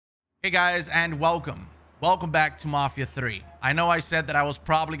Hey guys, and welcome back to Mafia 3. I know I said that I was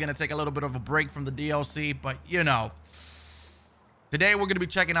probably going to take a little bit of a break from the DLC, but you know, today we're going to be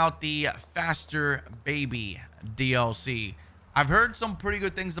checking out the Faster Baby DLC. I've heard some pretty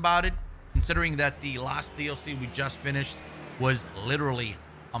good things about it, considering that the last DLC we just finished was literally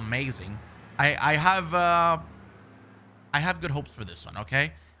amazing. I have good hopes for this one.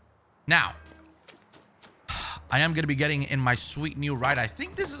 Okay, now I am going to be getting in my sweet new ride. I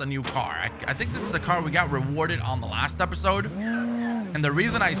think this is a new car. I think this is the car we got rewarded on the last episode. And the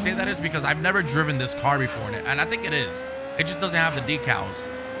reason I say that is because I've never driven this car before. And I think it is. It just doesn't have the decals.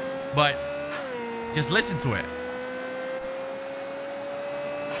 But just listen to it.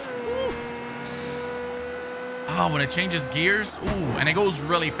 Ooh. Oh, when it changes gears. Ooh, and it goes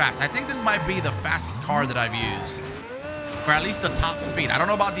really fast. I think this might be the fastest car that I've used. Or at least the top speed. I don't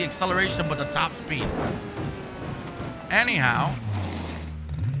know about the acceleration, but the top speed. Anyhow,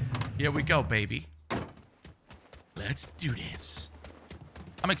 here we go, baby. Let's do this.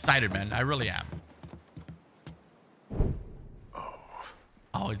 I'm excited, man. I really am.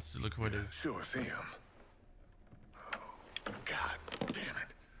 Oh, it's look what it is. Sure, it's him. Oh, God damn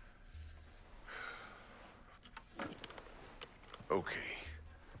it. Okay,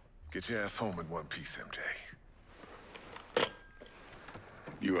 get your ass home in one piece, MJ.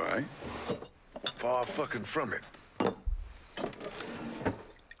 You all right? Far fucking from it.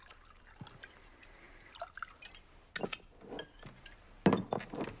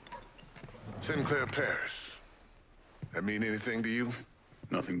 Sinclair Parish. That mean anything to you?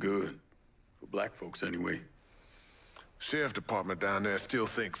 Nothing good. For black folks, anyway. Sheriff department down there still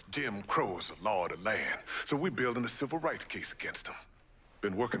thinks Jim Crow is the law of the land, so we're building a civil rights case against him.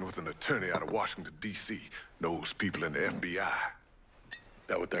 Been working with an attorney out of Washington, D.C. Knows people in the FBI.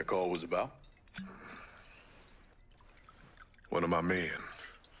 That what that call was about? One of my men,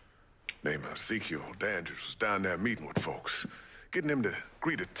 named Ezekiel Dandridge, was down there meeting with folks, getting him to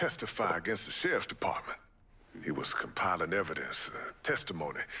agree to testify against the sheriff's department. He was compiling evidence,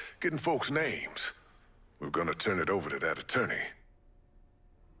 testimony, getting folks' names. We were gonna turn it over to that attorney.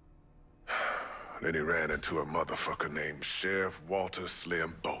 Then he ran into a motherfucker named Sheriff Walter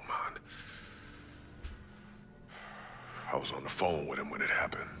Slim Beaumont. I was on the phone with him when it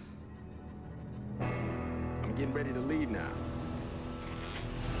happened. I'm getting ready to leave now.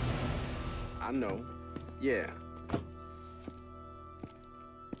 I know. Yeah.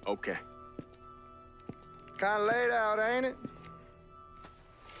 Okay. Kinda laid out, ain't it?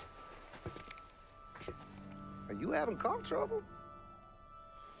 Are you having car trouble?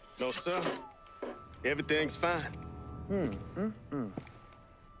 No, sir. Everything's fine.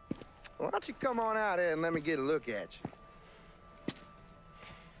 Why don't you come on out here and let me get a look at you?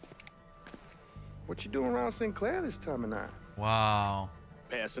 What you doing around Sinclair this time of night? Wow.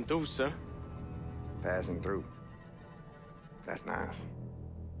 Passing through, sir. Passing through. That's nice.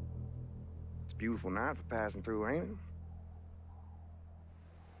 It's a beautiful night for passing through, ain't it?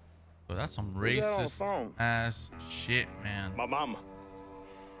 So that's some Who's that on the racist phone? ass shit, man. My mama.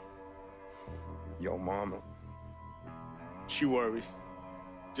 Your mama. She worries.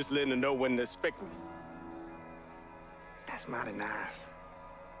 Just letting her know when to expect me. That's mighty nice.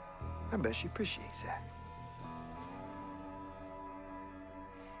 I bet she appreciates that.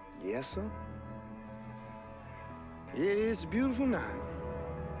 Yes, sir. It is a beautiful night.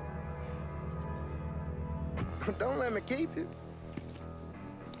 Don't let me keep it.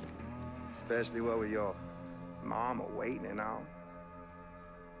 Especially what with your mama waiting and all.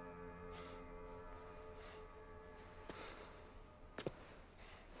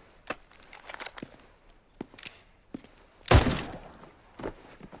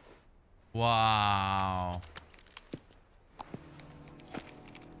 Wow.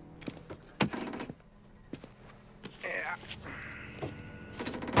 Yeah.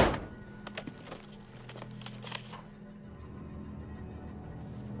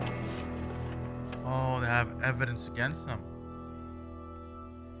 Oh, they have evidence against them.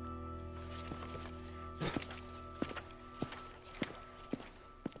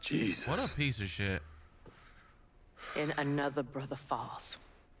 Jesus. What a piece of shit. And another brother falls.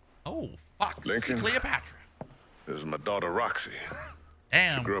 Oh, fuck. Lincoln. Cleopatra. This is my daughter, Roxy.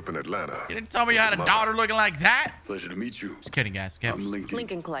 Damn. Grew up in Atlanta. You didn't tell me you had a daughter looking like that. Pleasure to meet you. Just kidding, guys. I'm Lincoln.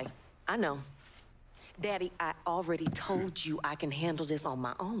 Lincoln Clay. I know. Daddy, I already told you I can handle this on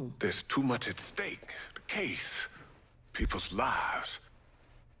my own. There's too much at stake. The case. People's lives.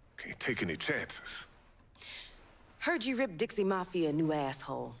 Can't take any chances. Heard you ripped Dixie Mafia a new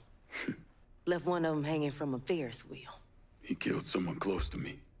asshole. Left one of them hanging from a Ferris wheel. He killed someone close to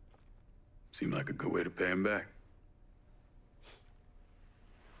me. Seemed like a good way to pay him back.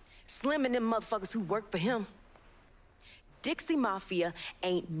 Slim and them motherfuckers who work for him. Dixie Mafia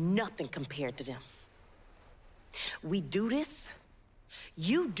ain't nothing compared to them. We do this,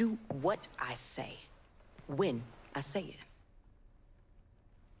 you do what I say, when I say it.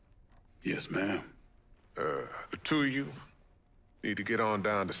 Yes, ma'am. The two of you need to get on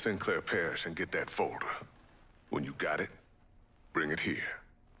down to Sinclair Parish and get that folder. When you got it, bring it here.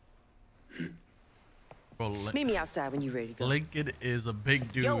 Well, Meet me outside when you're ready to go. Lincoln is a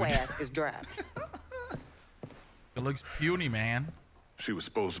big dude. Your ass is driving. It looks puny, man. She was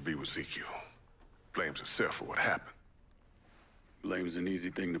supposed to be with Ezekiel. Blames herself for what happened. Blame's an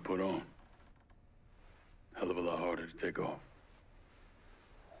easy thing to put on. Hell of a lot harder to take off.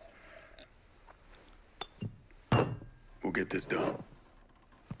 We'll get this done.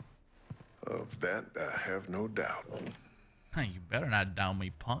 Of that, I have no doubt. You better not down me,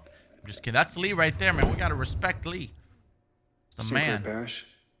 punk. I'm just kidding. That's Lee right there, man. We gotta respect Lee. It's the Sinclair man. Parish?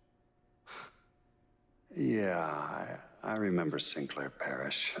 Yeah, I remember Sinclair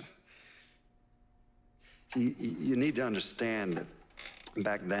Parish. You need to understand that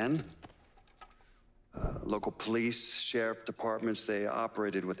back then, local police, sheriff departments, they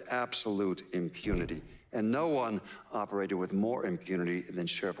operated with absolute impunity. And no one operated with more impunity than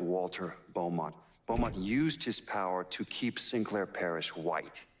Sheriff Walter Beaumont. Beaumont used his power to keep Sinclair Parish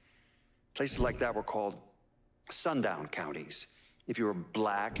white. Places like that were called sundown counties. If you were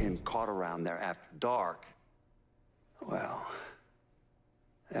black and caught around there after dark, well,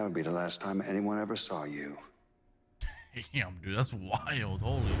 that would be the last time anyone ever saw you. Damn, dude, that's wild.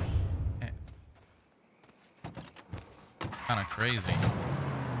 Holy shit. Kind of crazy.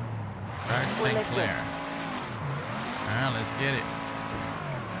 Right, St. Clair. Alright, let's get it.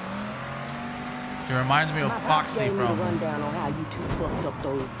 She reminds me of Foxy from... from... rundown on how you two fucked up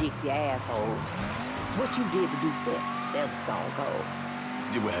those Dixie assholes. What you did to do set, that was stone cold.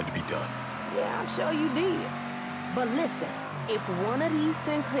 Did what had to be done. Yeah, I'm sure you did. But listen, if one of these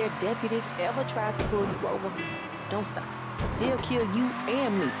Sinclair deputies ever tries to pull you over, don't stop. They'll kill you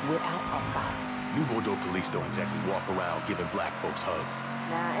and me without a fight. New Bordeaux police don't exactly walk around giving black folks hugs.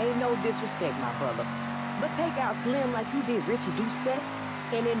 Now, ain't no disrespect, my brother. But take out Slim like you did Richard Doucette,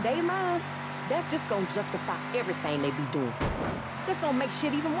 and in their minds, that's just gonna justify everything they be doing. That's gonna make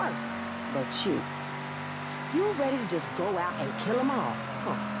shit even worse. But you ready to just go out and kill them all,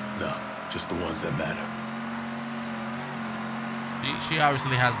 huh? No, just the ones that matter. She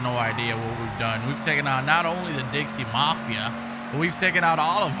obviously has no idea what we've done. We've taken out not only the Dixie Mafia, but we've taken out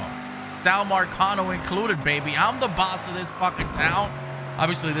all of them. Sal Marcano included, baby. I'm the boss of this fucking town.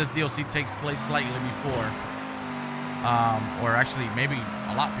 Obviously, this DLC takes place slightly before, or actually maybe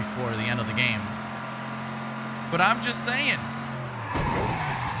a lot before the end of the game. But I'm just saying.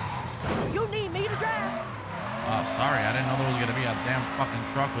 You need me to drive? Oh, sorry. I didn't know there was gonna be a damn fucking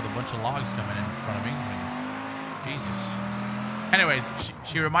truck with a bunch of logs coming in front of me. I mean, Jesus. Anyways,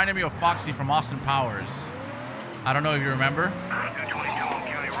 she reminded me of Foxy from Austin Powers. I don't know if you remember.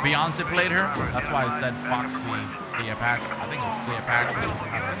 Beyonce played her. That's why I said Foxy Cleopatra. I think it was Cleopatra.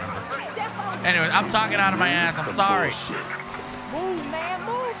 I don't remember. Anyways, I'm talking out of my ass. I'm sorry. Move, man,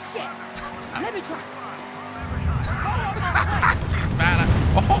 move. Shit. Let me try. She's bad.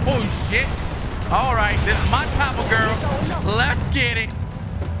 Oh, shit. All right, this is my type of girl. Let's get it.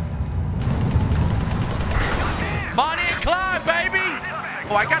 Bonnie and Clyde, baby.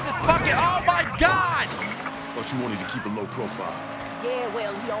 Oh, I got this fucking, oh my God. But you wanted to keep a low profile. Yeah,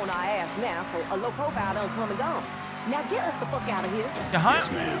 well, he on our ass now, so a low profile done come and gone. Now get us the fuck out of here. Yeah,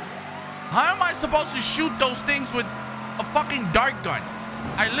 how am I supposed to shoot those things with a fucking dart gun?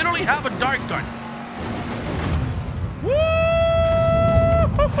 I literally have a dart gun. Woo!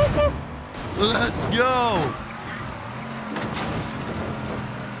 Let's go.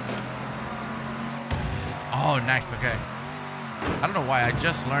 Oh, nice. Okay. I don't know why I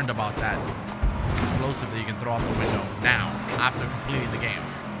just learned about that explosive that you can throw out the window now after completing the game.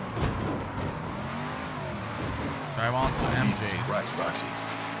 So I want some Jesus Christ, Foxy.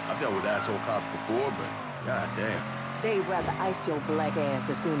 I've dealt with asshole cops before, but goddamn. They'd rather ice your black ass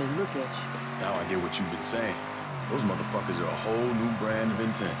as soon as look at you. Now I get what you've been saying. Those motherfuckers are a whole new brand of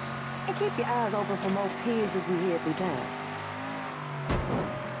intense. And keep your eyes open for more pigs as we head through town.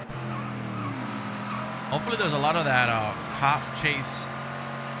 Hopefully there's a lot of that cop chase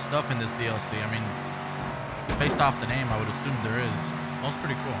stuff in this DLC. I mean, based off the name, I would assume there is. That's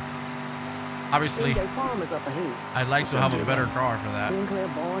pretty cool. Obviously, Farm is up ahead. I'd like to have a better car for that. Sinclair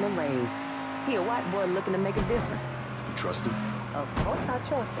born and raised. He a white boy looking to make a difference. You trust him? Of course I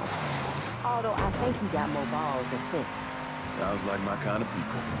trust him. Although I think he got more balls than sense. Sounds like my kind of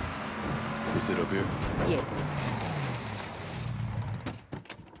people. They sit up here? Yeah.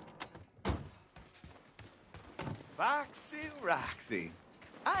 Roxy.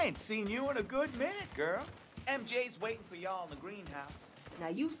 I ain't seen you in a good minute, girl. MJ's waiting for y'all in the greenhouse. Now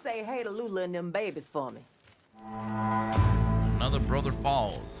you say hey to Lula and them babies for me. Another brother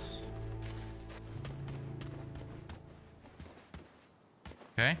falls.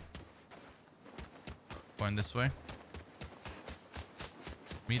 Okay. Going this way.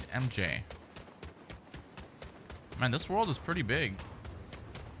 Meet MJ. Man, this world is pretty big.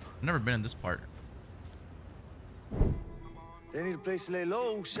 I've never been in this part. They need a place to lay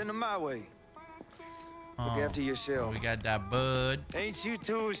low. Send them my way. Look after yourself. We got that bud. Ain't you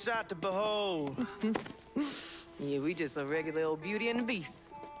two a sight to behold? Yeah, we just a regular old Beauty and the Beast.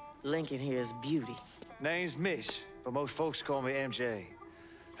 Lincoln here is Beauty. Name's Mish, but most folks call me MJ.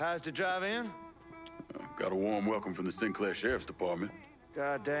 How's the drive-in? Got a warm welcome from the Sinclair Sheriff's Department.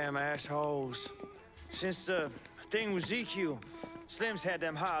 Goddamn assholes. Since the thing with ZQ, Slim's had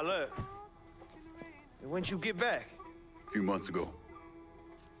them high alert. When'd you get back? A few months ago.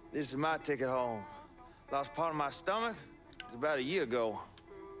 This is my ticket home. Lost part of my stomach. It was about a year ago.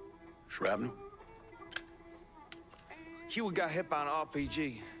 Shrapnel? Huey got hit by an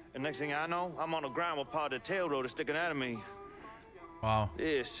RPG. And next thing I know, I'm on the ground with part of the tail rotor sticking out of me. Wow.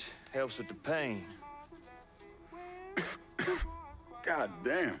 This helps with the pain. God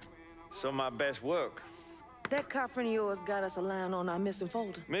damn. Some of my best work. That cop friend of yours got us a line on our missing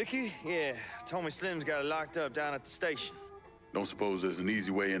folder. Mickey? Yeah. Told me Slim's got it locked up down at the station. Don't suppose there's an easy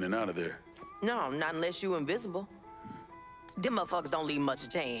way in and out of there. No, not unless you invisible. Them motherfuckers don't leave much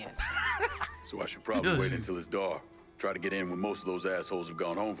chance. So I should probably wait until it's dark. Try to get in when most of those assholes have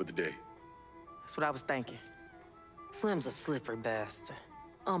gone home for the day. That's what I was thinking. Slim's a slippery bastard.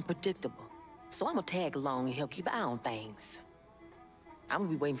 Unpredictable. So I'm gonna tag along and help keep an eye on things. I'm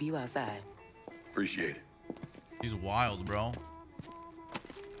gonna be waiting for you outside. Appreciate it. He's wild, bro.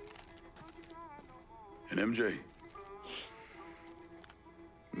 And MJ,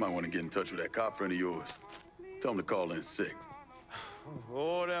 you might want to get in touch with that cop friend of yours. Tell him to call in sick.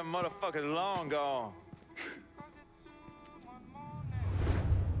 Oh, that motherfucker's long gone.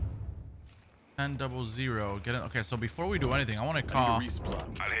 1000. Get it. Okay, so before we do anything, I want to call. I'll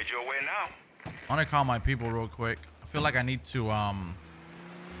head your way now. I want to call my people real quick. I feel like I need to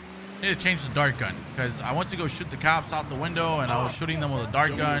change the dart gun because I went to go shoot the cops out the window and I was shooting them with a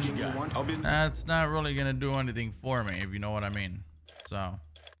dart gun. That's not really gonna do anything for me, if you know what I mean. So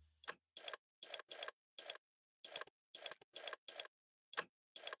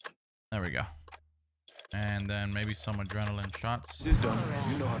there we go. And then maybe some adrenaline shots. This is done.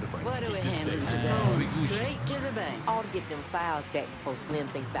 You know how to fight. What do we handle today? Straight to the bank. Ought to get them files back before Slim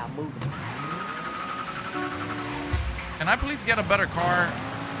thinks about moving. Can I please get a better car?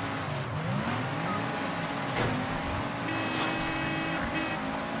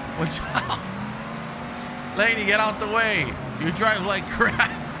 Watch out. Lady, get out the way. You drive like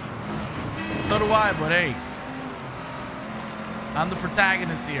crap. So do I, but hey. I'm the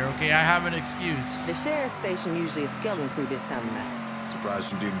protagonist here, okay? I have an excuse. The sheriff's station usually a skeleton crew this time of night.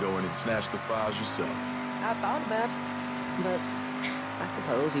 Surprised you didn't go in and snatch the files yourself. I thought about it, but I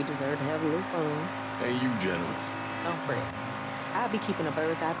suppose you deserve to have a little fun. Ain't you generous? Don't fret. I'll be keeping a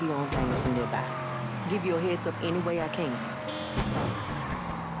bird's eye view on things from nearby. Give you a heads up any way I can.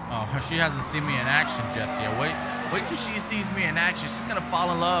 Oh, she hasn't seen me in action just yet. Wait till she sees me in action. She's gonna fall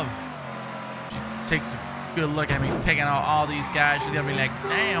in love. She takes a good look at me taking out all these guys. She's gonna be like,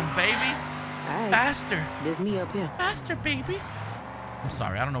 damn, baby. All right. Faster. There's me up here. Faster, baby. I'm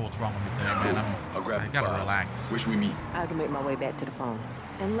sorry. I don't know what's wrong with me today, man. I'll grab I the gotta files. relax. Wish we meet. I can make my way back to the phone.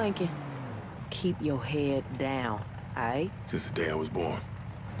 And Lincoln, keep your head down, all right? Since the day I was born.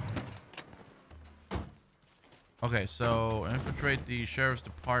 Okay, so infiltrate the sheriff's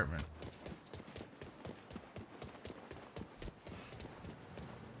department.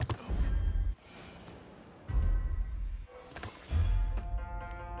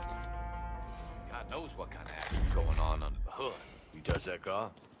 God knows what kind of action's going on under the hood. You touch that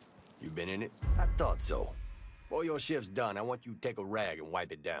car? You been in it? I thought so. Before your shift's done, I want you to take a rag and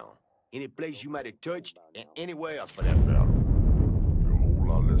wipe it down. Any place you might have touched, and anywhere else for that matter. You're a whole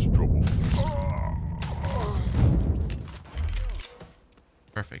lot less trouble.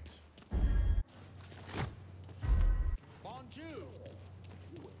 Perfect.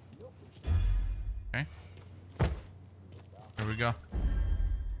 Okay. Here we go.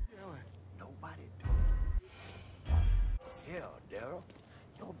 Nobody do. Hell, Daryl.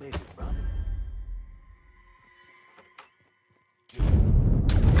 Your baby brother.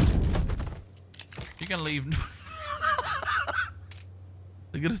 You can leave.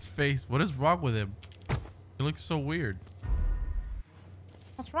 Look at his face. What is wrong with him? He looks so weird.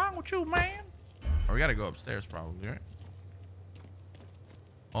 What's wrong with you, man? Oh, we gotta go upstairs probably, right?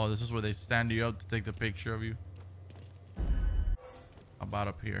 Oh, this is where they stand you up to take the picture of you. How about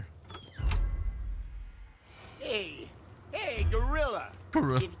up here? Hey, gorilla.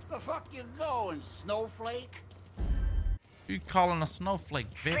 Gorilla. The fuck you going, snowflake? You calling a snowflake,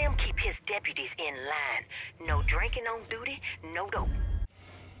 bitch? Slim keep his deputies in line. No drinking on duty, no dope.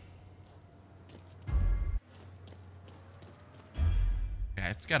 Yeah,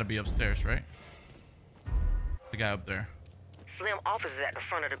 it's gotta be upstairs, right? The guy up there. Slim office is at the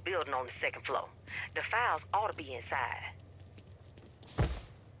front of the building on the second floor. The files ought to be inside.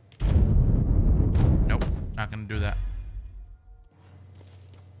 Nope, not gonna do that.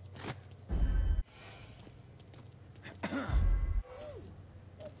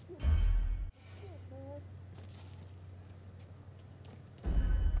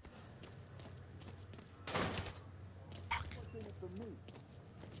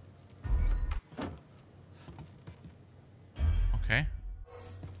 Okay.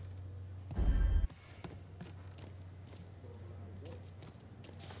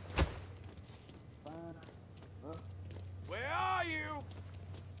 Where are you?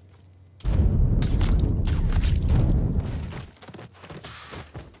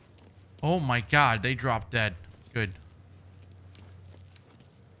 Oh my god, they dropped dead. Good.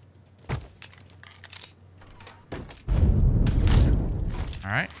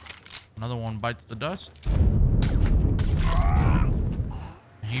 Alright. Another one bites the dust.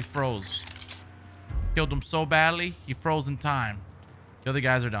 He froze. Killed him so badly, he froze in time. The other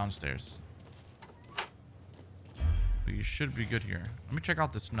guys are downstairs. But you should be good here. Let me check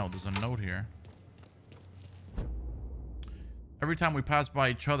out this note. There's a note here. Every time we pass by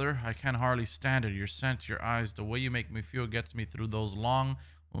each other, I can hardly stand it. Your scent, your eyes, the way you make me feel gets me through those long,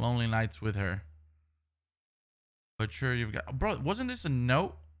 lonely nights with her. But sure, you've got... Bro, wasn't this a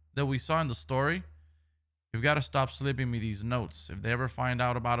note that we saw in the story? You've got to stop slipping me these notes. If they ever find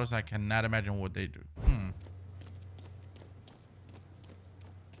out about us, I cannot imagine what they do.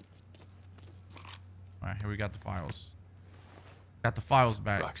 Alright, here we got the files. Got the files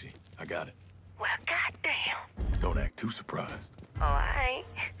back. Roxy, I got it. Well, goddamn. Don't act too surprised. Oh, I ain't.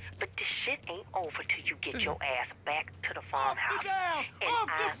 But this shit ain't over till you get your ass back to the farmhouse. Off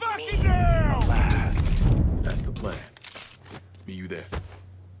the fucking ground! That's the plan. Meet you there.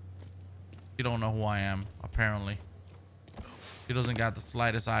 You don't know who I am, apparently. He doesn't got the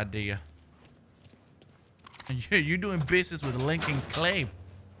slightest idea. And you're doing business with Lincoln Clay.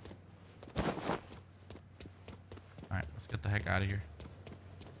 Alright, let's get the heck out of here.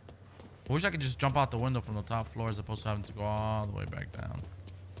 I wish I could just jump out the window from the top floor as opposed to having to go all the way back down.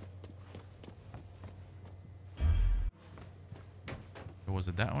 Or was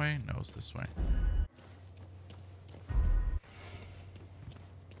it that way? No, it's this way.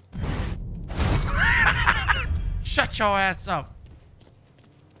 Shut your ass up.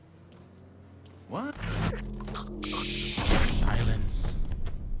 What? Silence.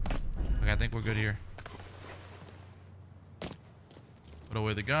 Okay, I think we're good here. Put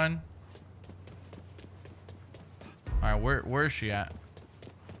away the gun. All right, where is she at?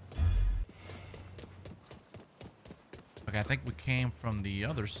 Okay, I think we came from the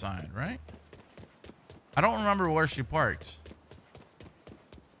other side, right? I don't remember where she parked.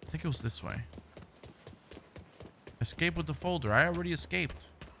 I think it was this way. Escape with the folder. I already escaped.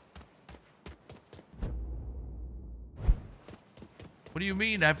 What do you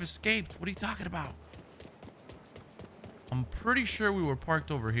mean? I've escaped. What are you talking about? I'm pretty sure we were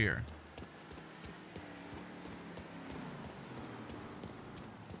parked over here.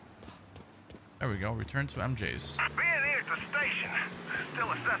 There we go. Return to MJ's. Being here at the station.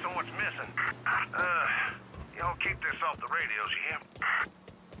 Still assessing what's missing. Y'all keep this off the radios, you hear?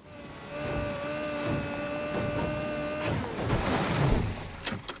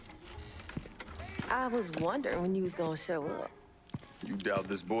 I was wondering when you was gonna show up. You doubt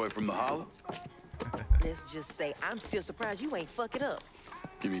this boy from the Hollow? Let's just say I'm still surprised you ain't fuck it up.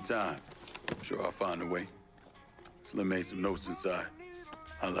 Give me time. I'm sure I'll find a way. Slim made some notes inside.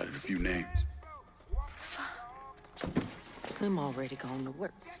 Highlighted a few names. Slim already gone to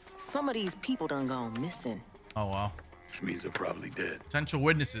work. Some of these people done gone missing. Oh, wow. Which means they're probably dead. Potential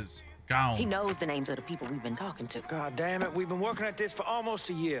witnesses. Gone. He knows the names of the people we've been talking to. God damn it, we've been working at this for almost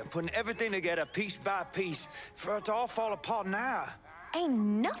a year, putting everything together piece by piece, for it to all fall apart now. Ain't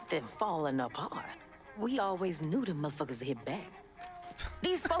nothing falling apart. We always knew them motherfuckers would hit back.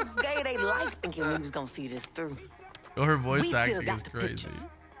 These folks gave their life thinking we was gonna see this through. Oh, her voice we acting still got is the crazy. pictures,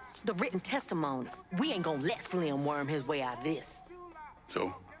 the written testimony. We ain't gonna let Slim worm his way out of this.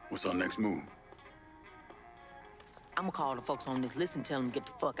 So, what's our next move? I'm gonna call the folks on this list and tell them to get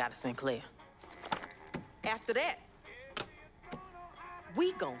the fuck out of St. Clair. After that,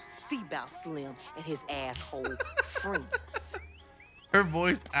 we gon' see about Slim and his asshole friends. Her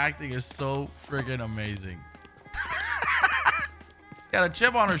voice acting is so friggin' amazing. Got a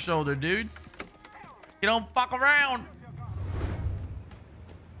chip on her shoulder, dude. You don't fuck around.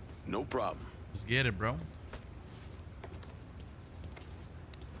 No problem. Let's get it, bro.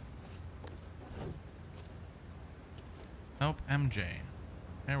 Help MJ.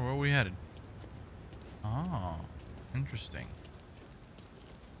 Hey, where are we headed? Oh, interesting.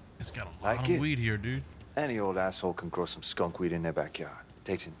 It's got a lot of weed here, dude. Any old asshole can grow some skunk weed in their backyard.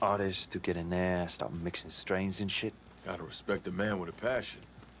 Takes an artist to get in there, start mixing strains and shit. Gotta respect a man with a passion.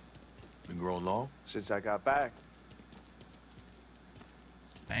 Been growing long? Since I got back.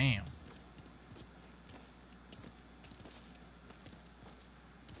 Damn.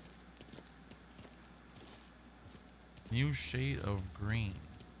 New shade of green.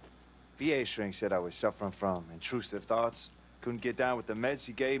 VA shrink said I was suffering from intrusive thoughts. Couldn't get down with the meds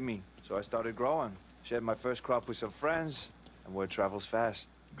he gave me, so I started growing. Shared my first crop with some friends, and word travels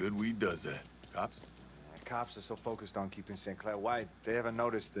fast. Good weed does that. Cops? Yeah, cops are so focused on keeping St. Clair white, they haven't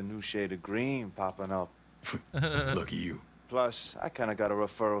noticed the new shade of green popping up. Lucky you. Plus, I kinda got a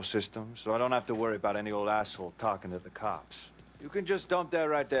referral system, so I don't have to worry about any old asshole talking to the cops. You can just dump that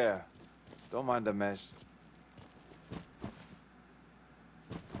right there. Don't mind the mess.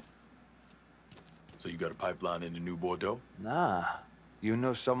 So you got a pipeline into New Bordeaux? Nah. You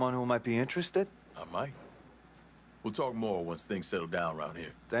know someone who might be interested? I might. We'll talk more once things settle down around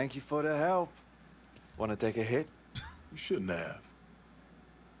here. Thank you for the help. Wanna take a hit? You shouldn't have.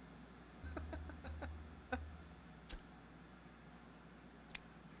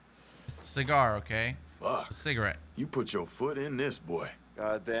 Cigar, okay? Fuck. A cigarette. You put your foot in this, boy.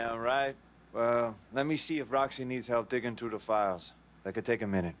 Goddamn right. Well, let me see if Roxy needs help digging through the files. That could take a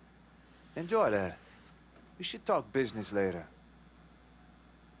minute. Enjoy that. We should talk business later.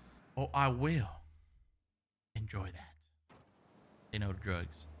 Oh, I will. Enjoy that. They know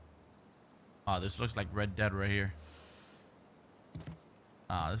drugs. Oh, this looks like Red Dead right here.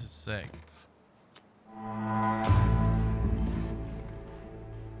 Ah, this is sick.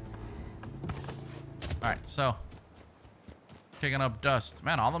 Alright, so picking up dust.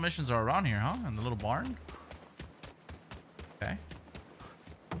 Man, all the missions are around here, huh? In the little barn. Okay.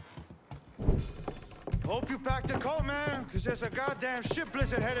 Hope you packed a coat, man, because there's a goddamn shit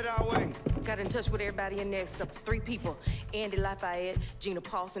blizzard headed our way. Got in touch with everybody in there except for 3 people. Andy Lafayette, Gina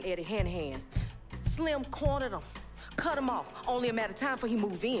Paulson, Eddie Hanahan. Slim cornered him. Cut him off. Only a matter of time before he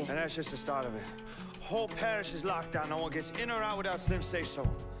moved in. And that's just the start of it. Whole parish is locked down. No one gets in or out without Slim say so.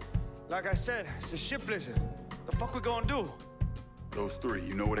 Like I said, it's a shit blizzard. The fuck we gonna do? Those 3,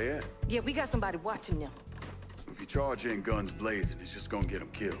 you know where they at? Yeah, we got somebody watching them. If you charge in guns blazing, it's just gonna get them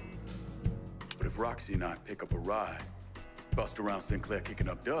killed. But if Roxy and I pick up a ride, bust around Sinclair kicking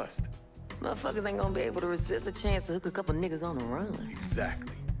up dust. Motherfuckers ain't gonna be able to resist a chance to hook a couple niggas on the run.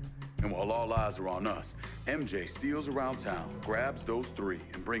 Exactly. And while all eyes are on us, MJ steals around town, grabs those 3,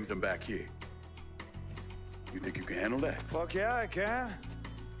 and brings them back here. You think you can handle that? Fuck yeah, I can.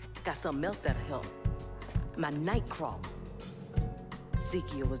 Got something else that'll help. My night crawler.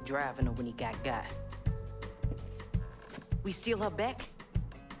 Ezekiel was driving her when he got. We steal her back?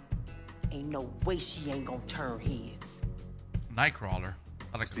 Ain't no way she ain't gonna turn heads. Nightcrawler.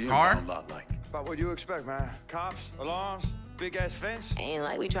 Like See a car? a lot like. About what you expect, man. Cops, alarms, big ass fence. Ain't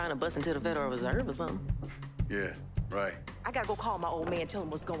like we trying to bust into the Federal Reserve or something. Yeah, right. I gotta go call my old man, tell him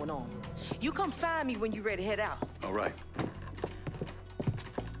what's going on. You come find me when you ready to head out. All right.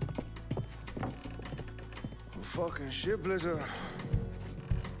 Fucking shit blizzard.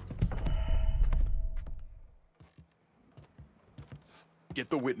 Get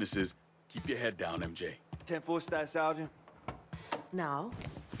the witnesses. Keep your head down, MJ. 10-4 stat, Sergeant? No.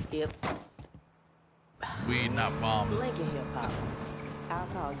 Yep. Weed, not bombs. Lincoln here, Pop. I'll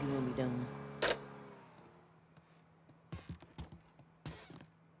call you when we done.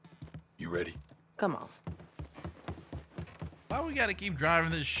 You ready? Come on. Why we gotta keep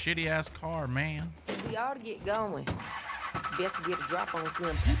driving this shitty ass car, man? We ought to get going. Best to get a drop on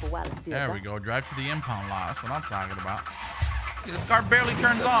Slim people while it's still There we go. Drive to the impound lot. That's what I'm talking about. This car barely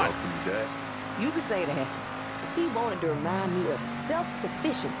turns on. You could say that. He wanted to remind me of the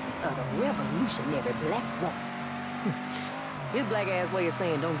self-sufficiency of the revolutionary black woman. His black ass way of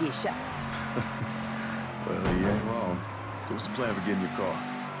saying don't get shot. Well, he ain't wrong. So what's the plan for getting your car?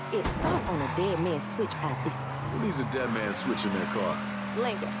 It's not on a dead man switch, I think. Who needs a dead man switching their car?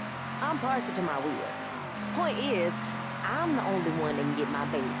 Lincoln, I'm partial to my wheels. Point is, I'm the only one that can get my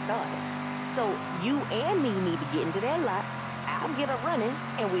baby started. So you and me need to get into that lot. I'll get her running,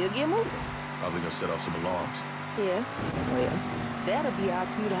 and we'll get moving. Probably gonna set off some alarms. Yeah, well, that'll be our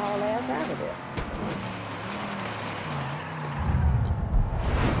cue to haul ass out of there.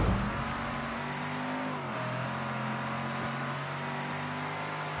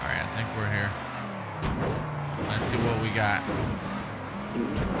 Alright, I think we're here. Let's see what we got.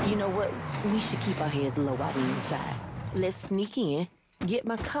 You know what? We should keep our heads low while we're inside. Let's sneak in, get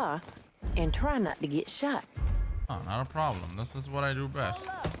my car, and try not to get shot. Oh, not a problem. This is what I do best.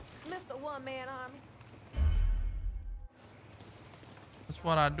 Hold up, Mr. One-Man Army. That's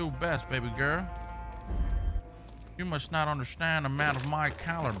what I do best, baby girl. You must not understand a man of my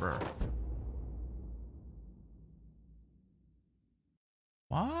caliber.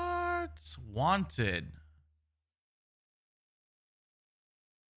 What? Wanted.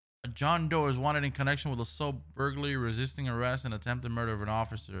 A John Doe is wanted in connection with assault, burglary, resisting arrest, and attempted murder of an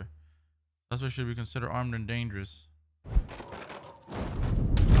officer. Suspect should be considered armed and dangerous.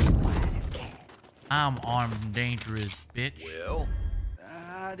 I'm armed and dangerous, bitch. Well,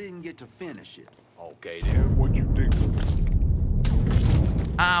 I didn't get to finish it. Okay, then, what you think?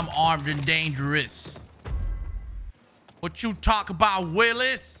 I'm armed and dangerous. What you talk about,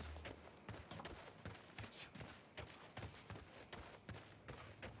 Willis?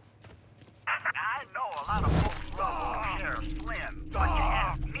 I know a lot of folks love Sheriff Slim, but you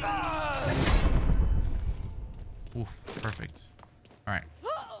ask me. Oof, perfect. All right.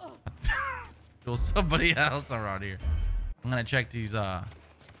 There's somebody else around here. I'm gonna check these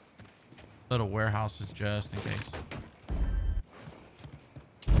little warehouses just in case.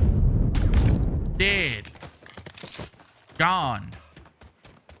 Dead. Gone.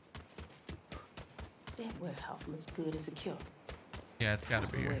 That warehouse looks good and secure. Yeah, it's gotta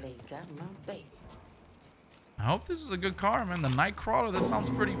be Where here. they got my baby. I hope this is a good car, man. The Nightcrawler, this sounds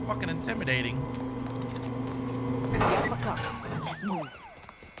pretty fucking intimidating. Got my car. Let's move.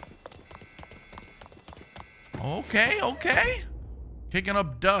 Okay, okay. Kicking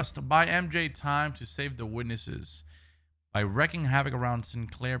up dust. Buy MJ time to save the witnesses by wreaking havoc around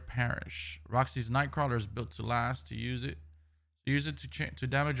Sinclair Parish. Roxy's Nightcrawler is built to last. To use it to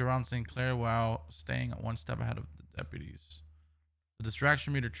damage around Sinclair while staying one step ahead of the deputies. The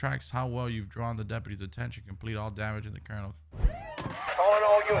distraction meter tracks how well you've drawn the deputies' attention. Complete all damage in the kernel. Calling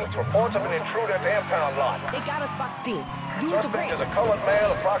all units. Reports of an intruder at the impound lot. They got us boxed in. Use the Suspect brake. is a colored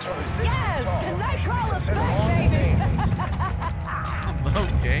male, approximately 6 Yes, feet tall. the Nightcrawler's Considered back, armed and baby. dangerous.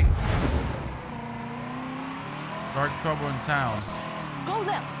 Okay. Start trouble in town. Go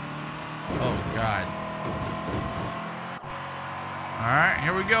left. Oh, God. All right,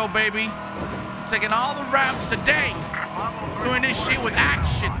 here we go, baby. Taking all the ramps today. Doing this shit with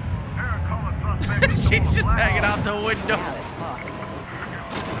action. She's just hanging out the window.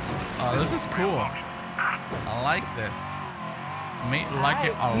 Oh, this is cool. I like this. Me like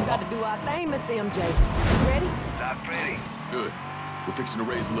it a We got lot. to do our thing, Mr. MJ. Ready? Stop ready. Good. We're fixing to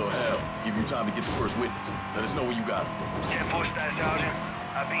raise a little hell. Give you time to get the first witness. Let us know when you got him. 10-4 stats out here.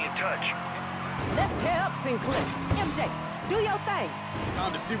 I'll be in touch. Let's tear up Sinclair. MJ, do your thing.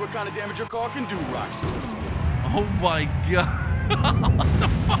 Time to see what kind of damage your car can do, Roxy. Oh my God. What the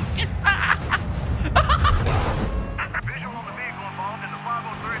fuck is that? Visual on the vehicle involved in the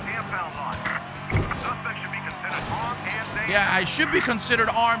 503 at the impound lot. Suspect should be considered armed and dangerous. Yeah, I should be considered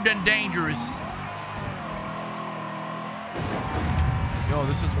armed and dangerous. Yo,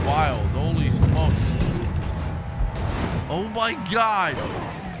 this is wild. Holy smokes. Oh my God.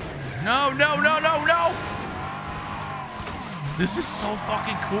 No, no, no, no, no. This is so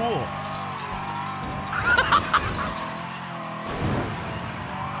fucking cool.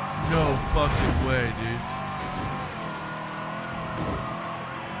 No fucking way, dude.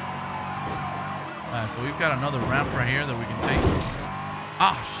 Alright, so we've got another ramp right here that we can take.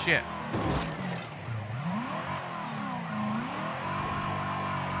 Ah, shit.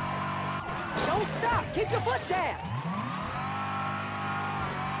 Don't stop. Keep your foot down.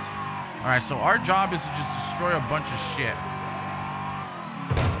 Alright, so our job is to just destroy a bunch of shit.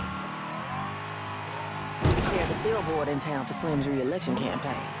 There's a billboard in town for Slim's re-election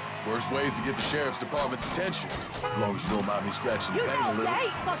campaign. Worst ways to get the sheriff's department's attention. As long as you don't mind me scratching You your paint a know little. they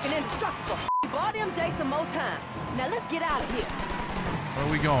ain't fucking indestructible. Bought MJ some more time. Now let's get out of here. Where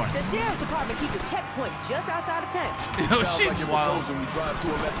are we going? The sheriff's department keeps a checkpoint just outside of town. Yo, Sounds she's like you're wild. proposing we drive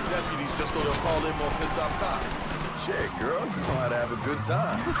through a mess of deputies just so they'll call in more pissed off cops. Shit, girl, you know how to have a good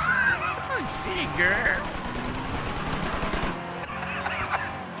time. Shit, girl.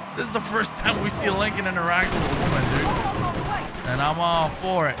 This is the first time we see Lincoln interact with a woman, dude. And I'm all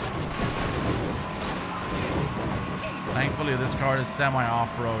for it. Thankfully, this car is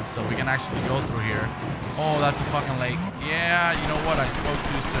semi-off-road, so we can actually go through here. Oh, that's a fucking lake. Yeah, you know what? I spoke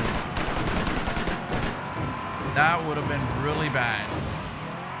too soon. That would have been really bad.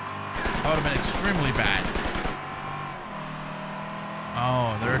 That would have been extremely bad.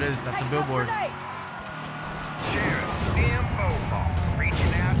 Oh, there it is. That's a billboard. Sheriff Slim Beaumont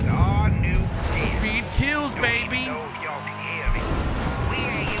reaching out to all new guests. Speed kills, baby. Know if y'all can hear me. We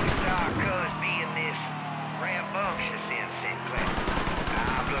ain't used to our cuz being this rambunctious in Sinclair.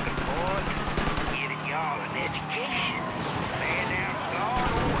 I'm looking forward to giving y'all an education. Laying down law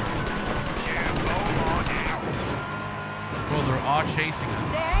and order. Sheriff Beaumont out. Bro, they're all chasing us.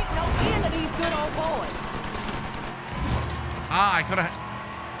 There ain't no end of these good old boys. Ah, I could have.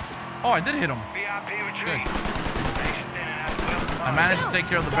 Oh, I did hit him. Good. I managed to take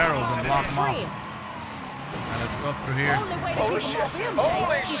care of the barrels and block them off. Now let's go up through here. Holy shit!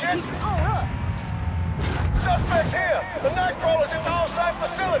 Holy shit! Suspects here! The night crawler's in the on-site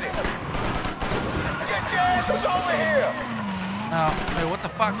facility! Get your asses over here! Oh, hey, what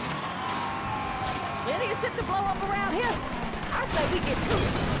the fuck? Plenty of shit to blow up around here. I say we get to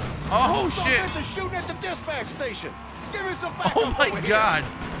it. Oh, shit! There's a shooting at the dispatch station. Give me some backup. Oh my god!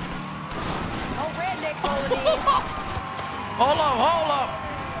 No redneck rolling in. Hold up!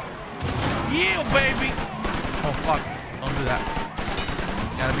 Yeah, baby! Oh fuck! Don't do that.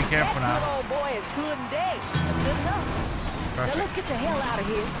 Gotta be careful now. That good old boy is good and dead. That's good enough. Perfect. Now let's get the hell out of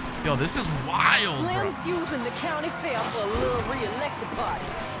here. Yo, this is wild, bro. Slim's using the county fair for a little re-election party.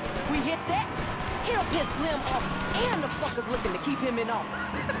 We hit that, it'll piss Slim off, and the fuckers looking to keep him in office.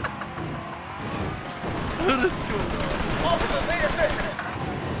 What is going on?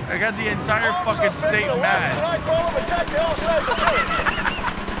 I got the entire fucking state mad.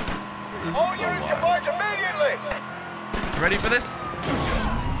 All units depart immediately! Ready for this?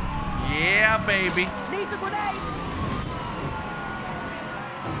 Yeah, baby. Need the grenade?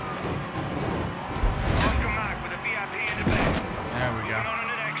 There we go.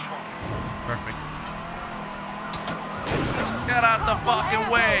 Perfect. Get out the fucking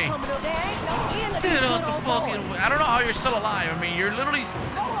way. Get out the fucking way. I don't know how you're still alive. I mean, you're literally...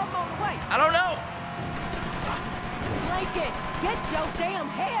 I don't know. Blanket, get your damn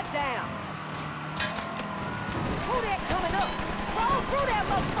head down. Who that coming up? Roll through that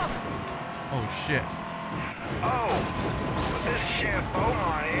motherfucker. Oh, shit. Oh, this Sheriff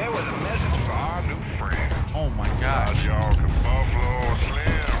Beaumont here with a message for our new friend. Oh, my God. Y'all could Buffalo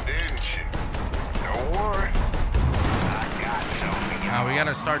Slim, didn't you? Don't worry. I got something. Now, we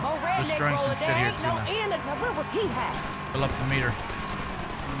gotta start destroying some shit here, too, now. Now, where was he at? Fill up the meter.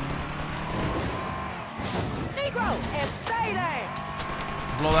 Negro, and stay there.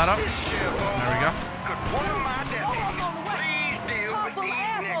 Blow that up. There we go. One of my deputies, please deal with these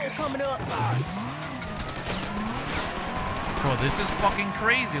niggas. Coming up. Bro, this is fucking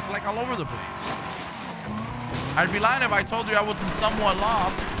crazy. It's like all over the place. I'd be lying if I told you I wasn't somewhat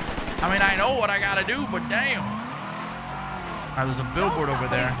lost. I mean, I know what I gotta do, but damn. Alright, there's a billboard over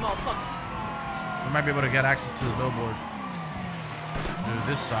there. We might be able to get access to the billboard. To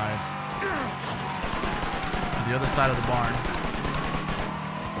this side. To the other side of the barn.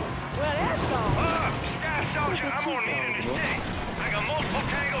 Well, that's gone. Sky Soldier, I'm gonna need an estate. I got multiple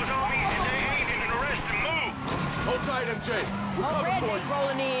tangos on me and they ain't in an arrest and move. Hold tight, MJ. Oh, redneck's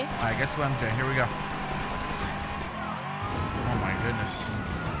rolling in. Alright, get to MJ. Here we go. Oh my goodness.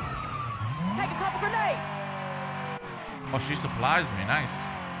 Take a couple grenades. Oh, she supplies me. Nice.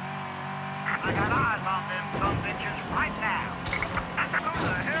 I got eyes on them some bitches right now. Who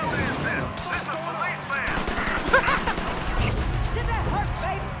the hell is this? This is a policeman. Did that hurt,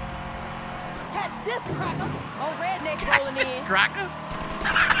 baby? Catch this cracker. Oh, redneck rolling in. Cracker?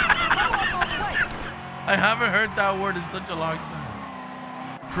 I haven't heard that word in such a long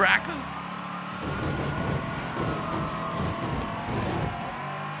time. Cracker?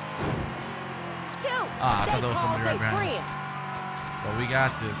 Ah, I thought there was somebody right behind me. But we got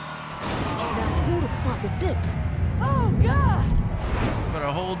this. Now, who the fuck is this? Oh, God.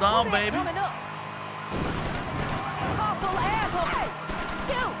 Better hold on, baby. Coming up. Car full of assholes. Hey,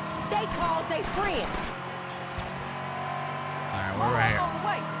 dude, they called they friend. All right, we're right here.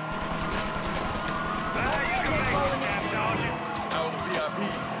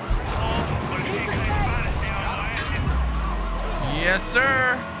 Yes,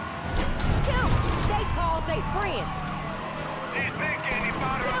 sir. Dude, they called they friend. These big candy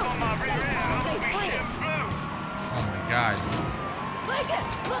powder up on my rear end. I'm gonna be shit blue. Oh my God. Lincoln,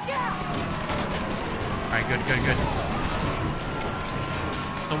 look out. All right, good.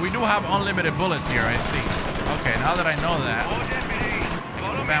 So we do have unlimited bullets here, I see. Okay, now that I know that, I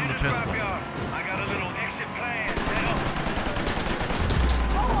can spam the pistol. I got a little exit plan.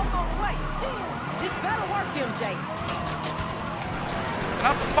 Oh, wait. This better work, MJ. Get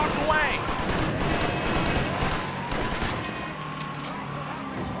out the fucking way.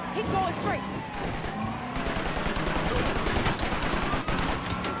 going straight.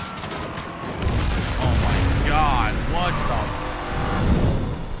 Oh my God, what the?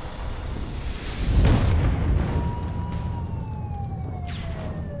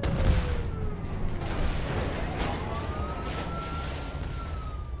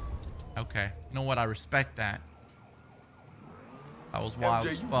 Okay, you know what? I respect that. That was wild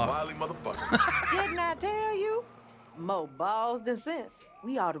as fuck. Wily motherfucker. Didn't I tell you? More balls than sense.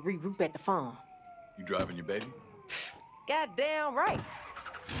 We ought to regroup at the farm. You driving your baby? Goddamn right.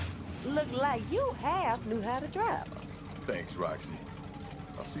 Look like you half knew how to drive. Thanks, Roxy.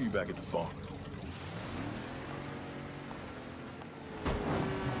 I'll see you back at the farm.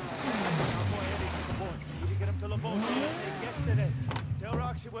 Yesterday. Tell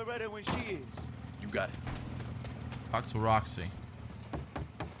Roxy we're ready when she is. You got it. Talk to Roxy.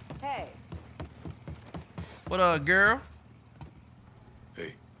 Hey. What up, girl?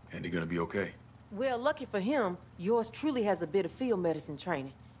 Hey, Andy gonna be okay? Well, lucky for him, yours truly has a bit of field medicine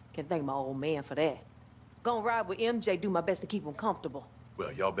training. Can thank my old man for that. Gonna ride with MJ, do my best to keep him comfortable.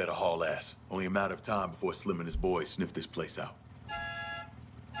 Well, y'all better haul ass. Only a matter of time before Slim and his boys sniff this place out.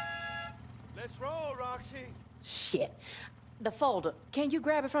 Let's roll, Roxy. Shit. The folder, can you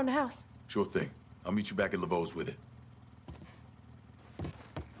grab it from the house? Sure thing. I'll meet you back at Laveau's with it.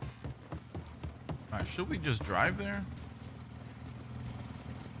 All right, should we just drive there?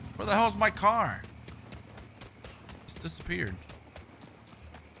 Where the hell's my car? It's disappeared.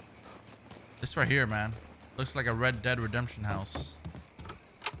 This right here, man. Looks like a Red Dead Redemption house.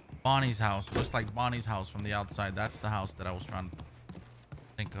 Bonnie's house. Looks like Bonnie's house from the outside. That's the house that I was trying to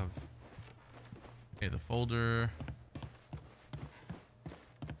think of. Okay, the folder.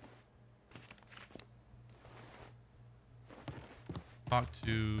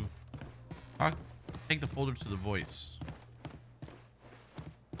 Take the folder to the voice.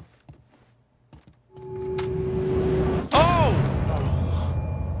 Oh!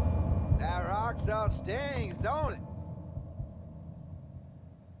 That rock salt stings, don't it?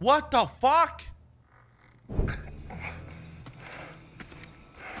 What the fuck?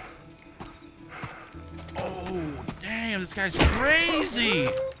 Oh, damn, this guy's crazy.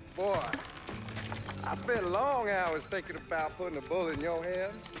 Boy, I spent long hours thinking about putting a bullet in your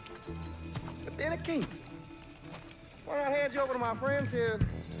head. But then it can't. Why not hand you over to my friends here?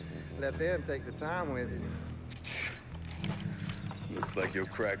 Let them take the time with it. Looks like your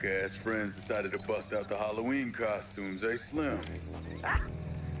cracker-ass friends decided to bust out the Halloween costumes, eh, Slim?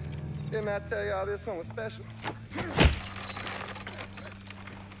 Didn't I tell y'all this one was special?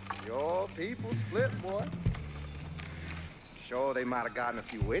 Your people split, boy. Sure, they might have gotten a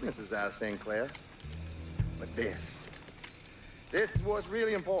few witnesses out of Sinclair. But this is what's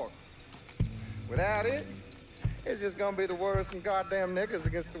really important. Without it, it's just gonna be the word of some goddamn niggas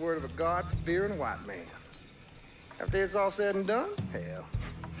against the word of a God-fearing white man. After it's all said and done, hell,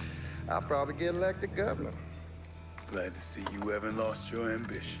 I'll probably get elected governor. Glad to see you haven't lost your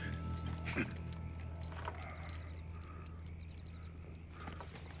ambition.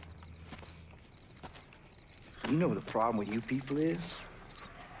 You know what the problem with you people is?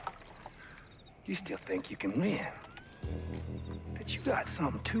 You still think you can win. That you got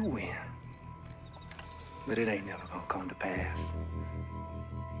something to win. But it ain't never gonna come to pass.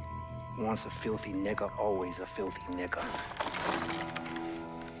 Once a filthy nigga, always a filthy nigga.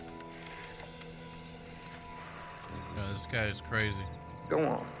 Yeah, this guy is crazy. Go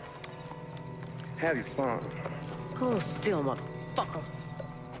on. Have your fun. Oh, still, motherfucker.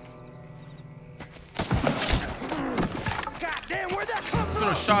 Goddamn, where'd that come from? Could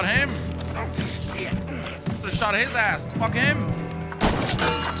have shot him. Oh, shit. Could have shot his ass. Fuck him.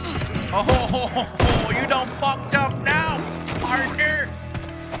 Oh, you done fucked up now, partner.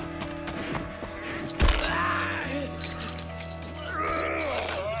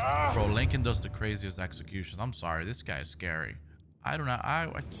 Bro, Lincoln does the craziest executions. I'm sorry, this guy is scary. I don't know. I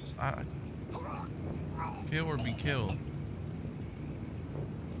kill or be killed.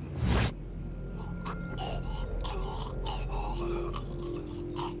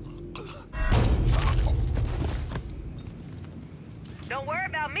 Don't worry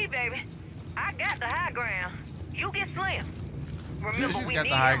about me, baby. I got the high ground. You get Slim. Remember, She's we got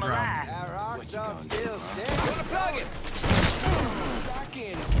need the high him ground. alive. That rock salt still standing. Gonna plug it. Back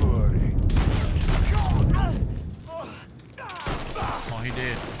in it, buddy. Oh, he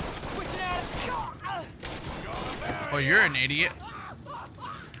did. Oh, you're an idiot.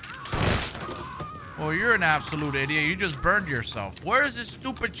 Oh, you're an absolute idiot. You just burned yourself. Where is this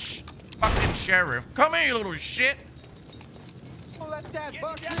stupid fucking sheriff? Come here, you little shit.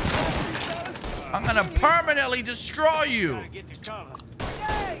 I'm gonna permanently destroy you.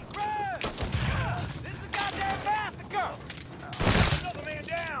 Hey, Red!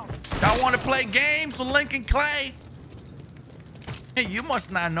 want to play games with Lincoln Clay? Hey, you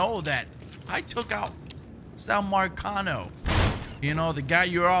must not know that I took out Sal Marcano. You know, the guy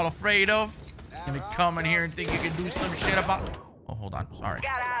you're all afraid of. Gonna come in here and think you can do some shit about. Oh, hold on. Sorry.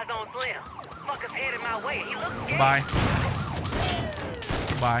 Got eyes on Slim. Fucker's headed my way. He looks scared. Bye.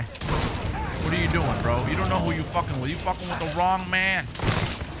 Bye. What are you doing, bro? You don't know who you fucking with. You fucking with the wrong man.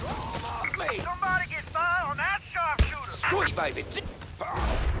 Somebody get by on that sharpshooter. Sweet, baby.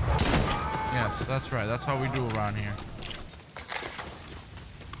 Yes, that's right. That's how we do around here.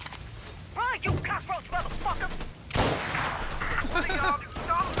 Run, you cockroach motherfucker! What are y'all do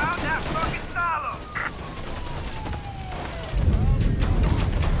something about that fucking silo?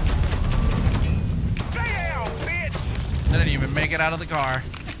 Stay down, bitch! They didn't even make it out of the car.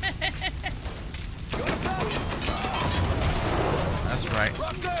 That's right.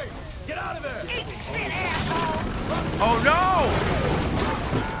 Get out of there! Eat shit, asshole! Oh no!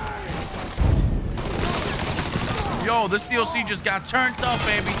 Yo, this DLC just got turned up,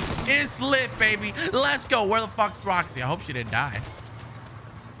 baby. It's lit, baby. Let's go. Where the fuck's Roxy? I hope she didn't die.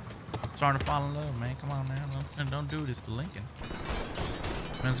 Starting to fall in love, man. Come on, man. Don't do this to Lincoln.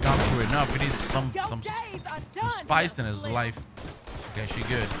 Man's gone through enough. He needs some spice in his life. Okay, she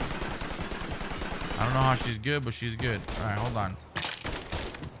good. I don't know how she's good, but she's good. All right, hold on.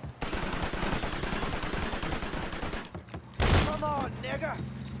 Come on, nigga!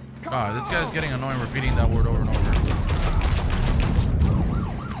 God, this guy's getting annoying repeating that word over and over.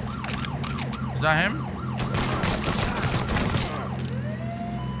 Is that him?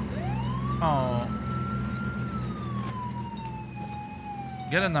 Oh.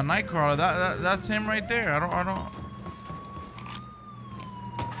 Get in the nightcrawler. That's him right there. I don't.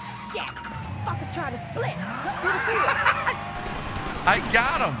 Yeah, fuckers trying to split. I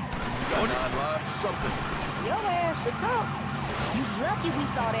got him. Got 9 lives or something. Your ass should come. You lucky we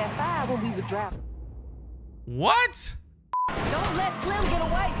saw that fire when we was driving. What? Don't let Slim get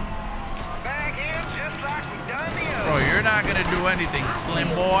away. Back in just like we done the other. Bro, you're not gonna do anything, Slim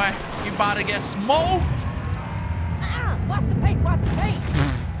boy. You about to get smoked. Watch the paint, watch the paint.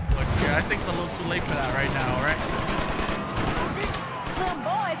 Look, yeah, I think it's a little too late for that right now, right? Slim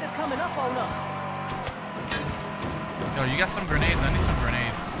boys is coming up on us. Yo, you got some grenades? I need some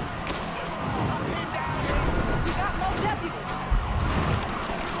grenades. We got more deputies.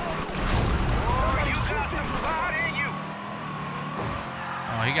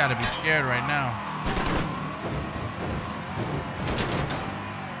 Oh, he gotta be scared right now.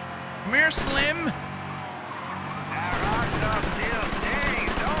 Come here, Slim.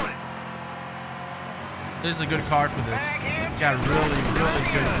 This is a good car for this. It's got really, really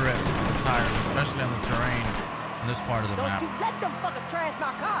good grip on the tires, especially on the terrain in this part of the map. Don't you let them fuckers trash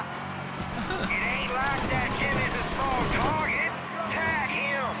my car. It ain't like that Jimmy's a small target. Tag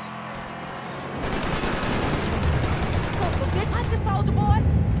him. So forget hunter, soldier boy.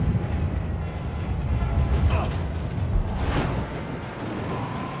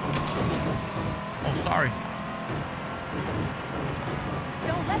 Oh, sorry.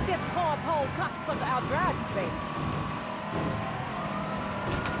 Don't let this cornpole cocksucker outdrive you, baby.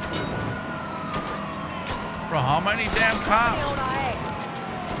 Bro, how many damn cops? You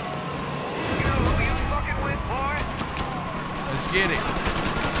know who you fucking with, boy? Let's get it.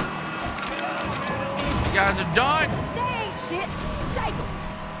 You guys are done. They ain't shit. Shake 'em.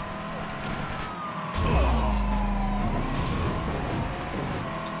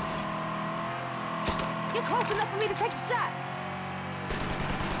 You're close enough for me to take a shot.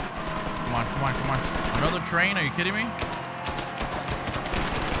 Come on, come on, come on. Another train? Are you kidding me?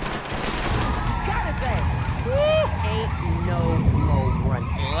 Got his ass. Ain't no more run.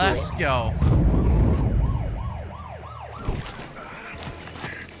 Let's go.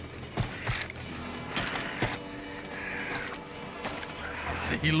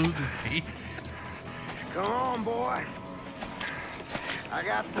 Did he lose his teeth? Come on, boy. I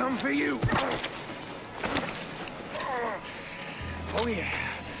got something for you. Oh, yeah. I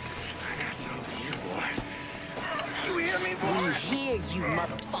got something for you, boy. You hear me, boy? We hear you,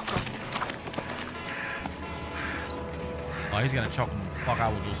 motherfucker. Oh, he's gonna choke him the fuck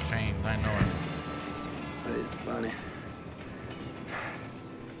out with those chains. I know it. It's funny.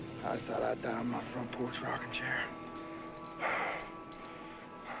 I just thought I'd die on my front porch rocking chair.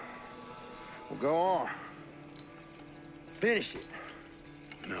 Well, go on. Finish it.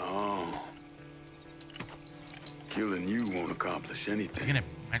 No. Killing you won't accomplish anything. You're gonna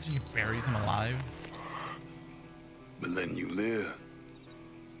imagine he buries him alive? But letting you live.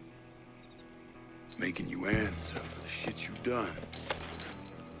 Making you answer for the shit you've done.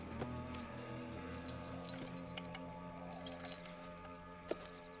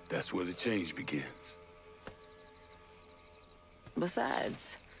 That's where the change begins.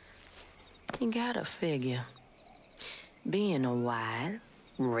 Besides, you gotta figure, being a wild,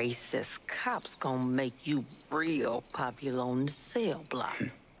 racist cop's gonna make you real popular on the cell block.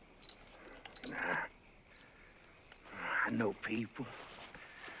 Nah. I know people.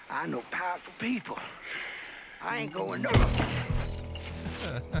 I know powerful people. I ain't going nowhere.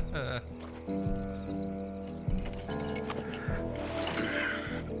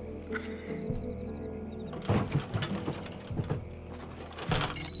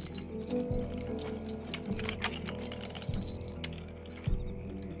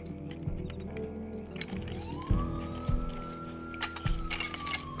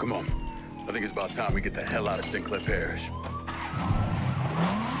 Come on. I think it's about time we get the hell out of Sinclair Parish.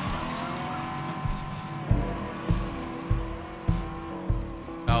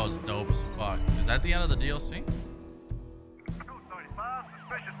 That was dope as fuck. Is that the end of the DLC?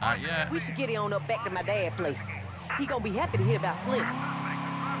 Not yet. We should get it on up back to my dad's place. He gonna be happy to hear about Slim.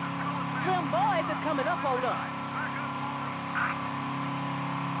 Slim boys is coming up on us.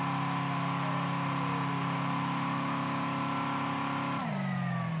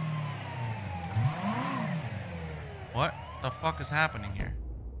 What the fuck is happening here?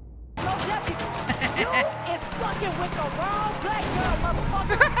 So Jesse, you is fucking with the wrong black girl,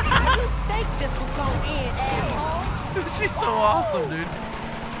 motherfucker. How you think this was gonna end, asshole? She's so awesome, dude.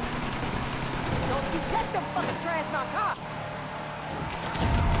 Don't you let them fucking trash my car.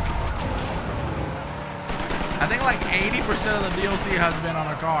 I think like 80% of the DLC has been on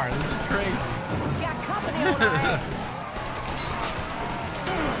a car. This is crazy. Got company on our ass.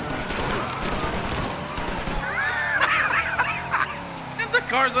 And the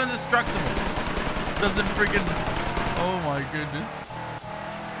car's indestructible. Doesn't freaking... Oh my goodness.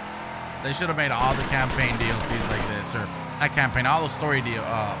 They should have made all the campaign DLCs like this, or not campaign, all the story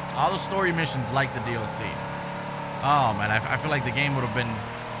missions like the DLC. Oh man, I feel like the game would have been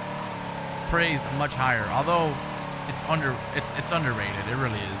praised much higher. Although it's underrated. It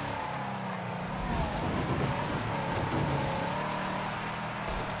really is.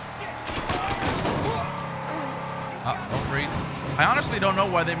 Don't freeze. I honestly don't know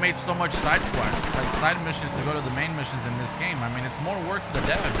why they made so much side quests, like side missions to go to the main missions in this game. I mean, it's more work to the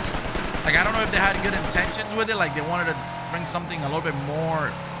devs. Like, I don't know if they had good intentions with it. Like, they wanted to bring something a little bit more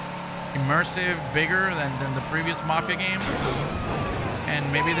immersive, bigger than the previous Mafia game. And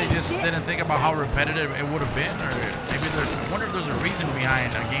maybe they just didn't think about how repetitive it would have been. Or maybe I wonder if there's a reason behind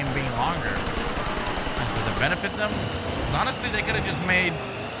a game being longer. Like, does it benefit them? Honestly, they could have just made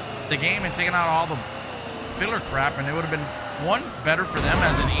the game and taken out all the filler crap, and it would have been, one, better for them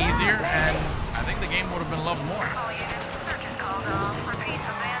as an easier, and I think the game would have been loved more.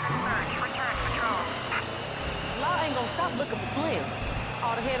 Law ain't gonna stop looking for Slim.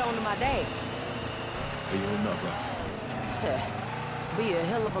 Ought to head on to my dad. Hey, you holding up, Roxy? Be a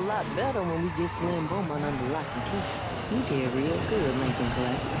hell of a lot better when we get Slim Beaumont under lock and key. You did real good, Lincoln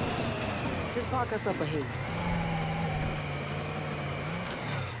Black. Just park us up ahead.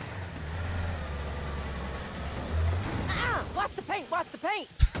 Watch the paint, watch the paint!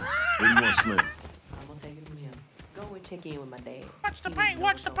 Where do you want Slim? I'm gonna take it from him. Go and check in with my dad. Watch the paint,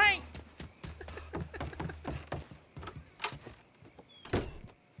 watch the paint!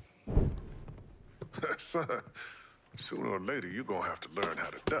 Son, sooner or later, you're gonna have to learn how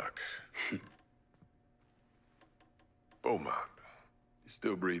to duck. Beaumont. He's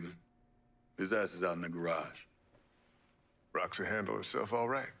still breathing. His ass is out in the garage. Roxy handled herself all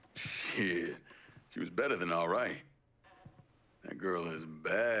right? Shit. She was better than all right. That girl is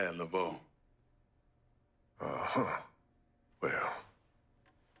bad, Laveau. Uh-huh. Well,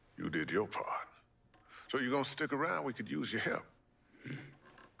 you did your part. So you're gonna stick around? We could use your help.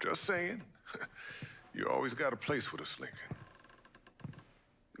 Just saying. You always got a place with us, Lincoln.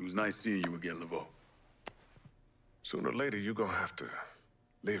 It was nice seeing you again, Laveau. Sooner or later, you're gonna have to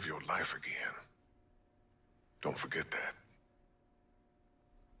live your life again. Don't forget that.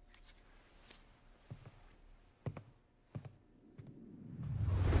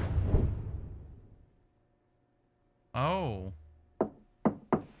 Oh.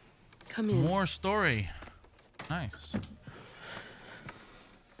 Come in. More story. Nice.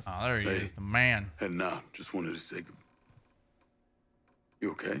 Oh, there he is, the man. And now, just wanted to say good.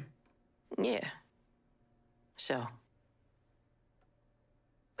 You okay? Yeah. Sure.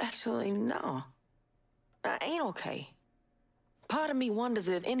 Actually, no. I ain't okay. Part of me wonders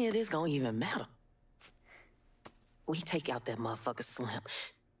if any of this gonna even matter. We take out that motherfucker Slim,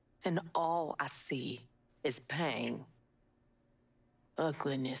 and all I see is pain,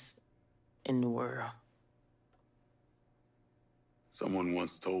 ugliness in the world. Someone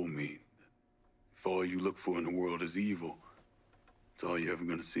once told me, if all you look for in the world is evil, it's all you're ever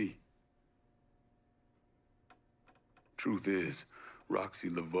gonna see. Truth is, Roxy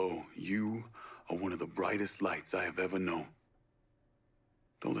Laveau, you are one of the brightest lights I have ever known.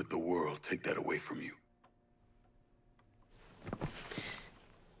 Don't let the world take that away from you.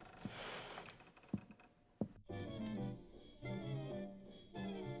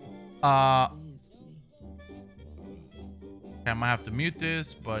 I might have to mute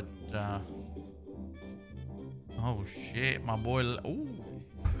this, but oh shit, my boy. Ooh,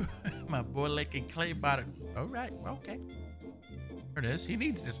 my boy licking clay bottom. All right, okay. There it is. He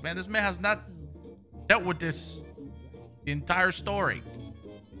needs this, man. This man has not dealt with this the entire story.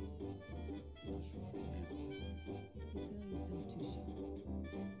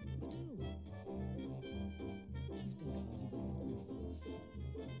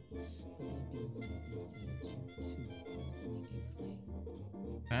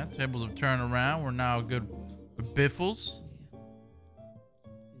 Okay, tables have turned around. We're now good with Biffles.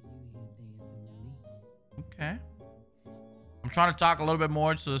 Okay. I'm trying to talk a little bit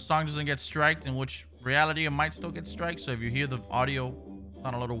more so the song doesn't get striked, in which reality it might still get striked. So if you hear the audio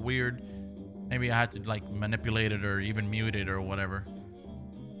sound a little weird, maybe I had to like manipulate it or even mute it or whatever.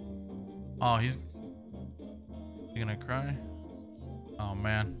 Oh, he's gonna cry? Oh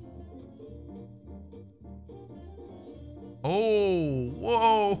man. Oh,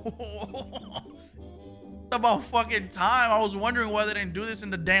 whoa. About fucking time. I was wondering why they didn't do this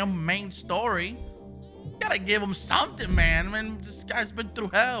in the damn main story. You gotta give him something, man. I mean, this guy's been through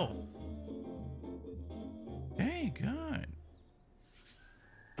hell. Okay, good.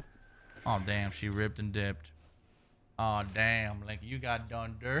 Oh, damn. She ripped and dipped. Oh, damn. Like, you got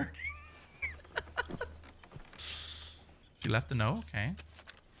done dirty. She left a note. Okay.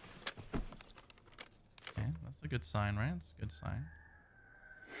 Okay, that's a good sign, right? That's a good sign.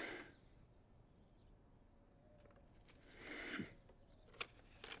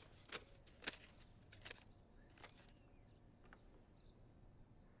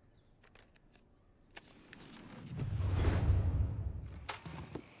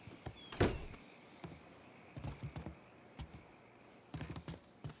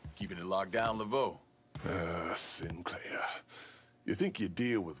 Keeping it locked down, Laveau. Sinclair. You think you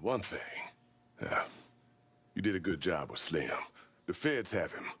deal with one thing? Yeah. You did a good job with Slim. The feds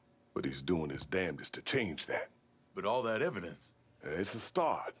have him, but he's doing his damnedest to change that. But all that evidence... It's a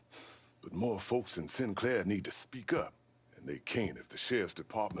start. But more folks in Sinclair need to speak up. And they can't if the sheriff's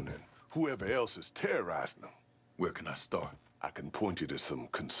department and whoever else is terrorizing them. Where can I start? I can point you to some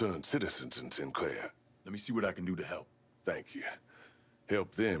concerned citizens in Sinclair. Let me see what I can do to help. Thank you.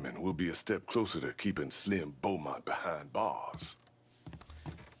 Help them and we'll be a step closer to keeping Slim Beaumont behind bars.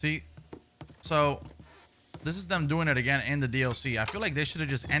 See, so this is them doing it again in the DLC. I feel like they should have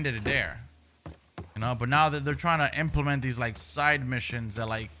just ended it there. You know, but now that they're trying to implement these like side missions that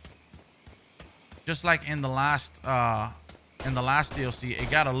like, just like in the last DLC, it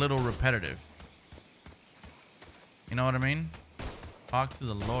got a little repetitive. You know what I mean? Talk to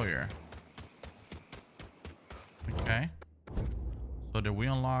the lawyer. Okay. So did we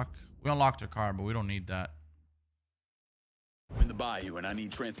unlock? We unlocked her car, but we don't need that. I'm in the bayou and I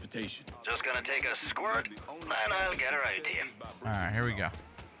need transportation. Just gonna take a squirt, and I'll get her out to you. All right, here we go.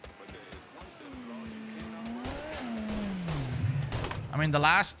 I mean, the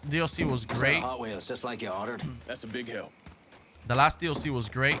last DLC was great. Hot Wheels, just like you ordered. That's a big help. The last DLC was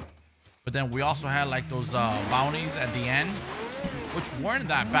great, but then we also had like those bounties at the end, which weren't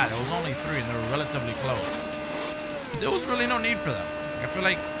that bad. It was only 3, and they were relatively close. There was really no need for them. I feel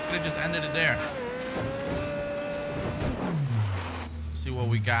like they just ended it there. Let's see what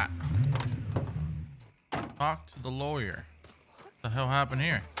we got. Talk to the lawyer. What the hell happened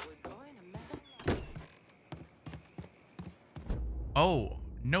here? Oh,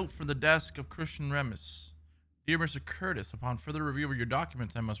 note from the desk of Christian Remus. Dear Mr. Curtis, upon further review of your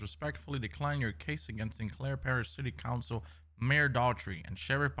documents, I must respectfully decline your case against Sinclair Parish City Council Mayor Daughtry and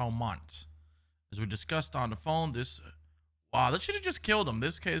Sheriff Beaumont. As we discussed on the phone, wow, that should have just killed him.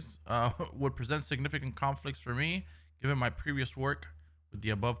 This case would present significant conflicts for me, given my previous work with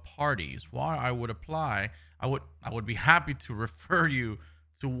the above parties. While I would be happy to refer you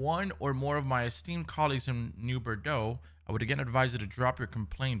to one or more of my esteemed colleagues in New Bordeaux. I would again advise you to drop your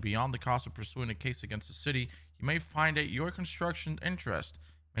complaint. Beyond the cost of pursuing a case against the city, you may find that your construction interest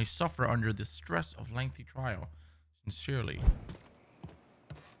may suffer under the stress of lengthy trial. Sincerely.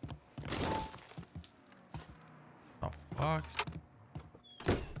 The fuck?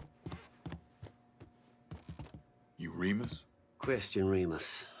 You Remus? Christian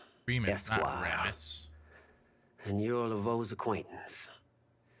Remus. Remus, Esquire. not Remus. And you're Laveau's acquaintance.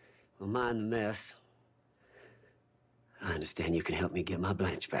 Well, mind the mess. I understand you can help me get my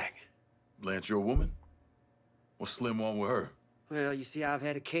Blanche back. Blanche, your woman? What's Slim want with her? Well, you see, I've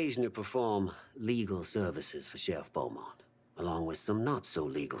had occasion to perform legal services for Sheriff Beaumont, along with some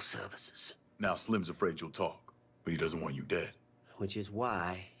not-so-legal services. Now Slim's afraid you'll talk, but he doesn't want you dead. Which is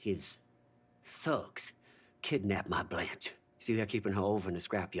why his thugs kidnapped my Blanche. See, they're keeping her over in the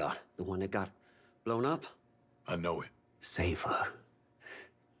scrapyard, the one that got blown up. I know it. Save her.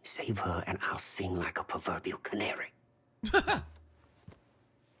 Save her, and I'll sing like a proverbial canary. All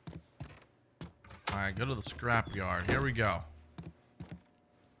right, go to the scrapyard. Here we go.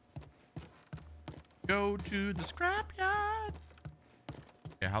 Go to the scrapyard.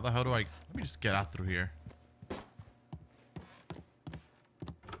 Okay, how the hell do I... Let me just get out through here.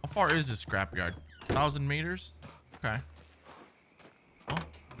 How far is this scrapyard? 1,000 meters? Okay. Well,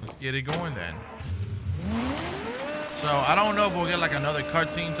 let's get it going then. So, I don't know if we'll get like another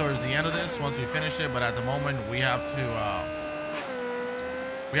cutscene towards the end of this once we finish it, but at the moment we have to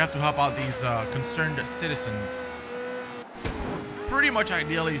help out these concerned citizens. Pretty much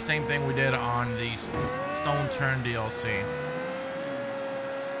ideally same thing we did on the Stone Turn DLC.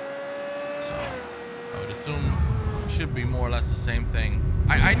 So I would assume it should be more or less the same thing.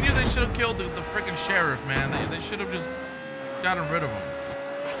 I knew they should have killed the freaking sheriff, man. They should have just gotten rid of him.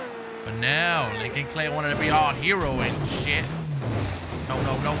 But no, Lincoln Clay wanted to be all hero and shit. No,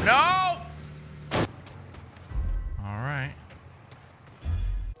 no, no, no! All right.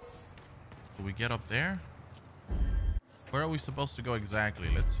 Do we get up there? Where are we supposed to go exactly?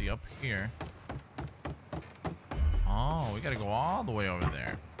 Let's see, up here. Oh, we gotta go all the way over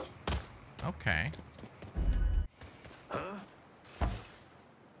there. Okay.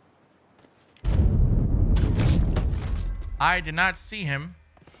 I did not see him.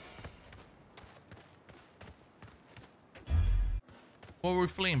 What were we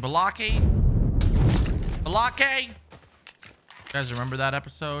fleeing? Balake? Balake? You guys remember that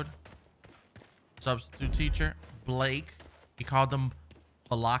episode? Substitute teacher, Blake. He called them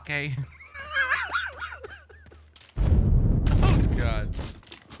Balake. Oh, God.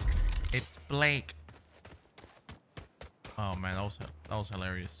 It's Blake. Oh, man. That was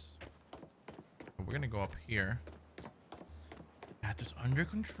hilarious. We're going to go up here. Got this under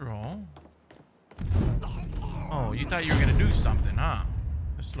control. Oh, you thought you were going to do something, huh?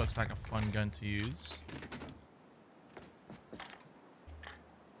 This looks like a fun gun to use.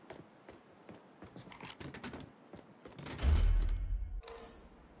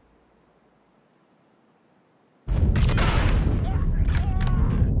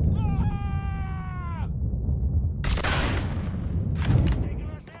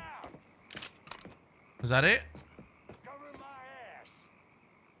 Is that it?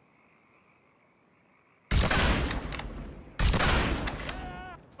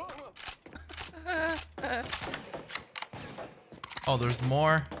 Oh, there's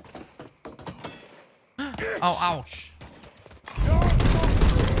more. Oh, ouch.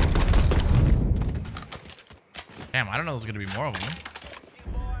 Damn, I don't know there's gonna be more of them.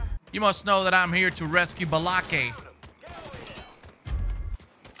 You must know that I'm here to rescue Balake.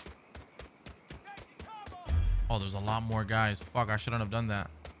 Oh, there's a lot more guys. Fuck, I shouldn't have done that.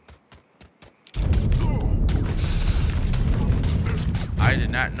 I did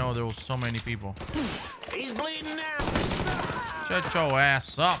not know there was so many people. He's bleeding now. Shut your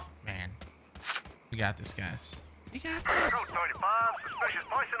ass up, man. We got this, guys. We got this. Code 35, suspicious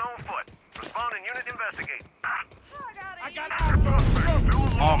person on foot. Responding unit investigate. I got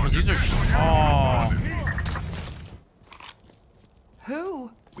Oh, because these are... Oh.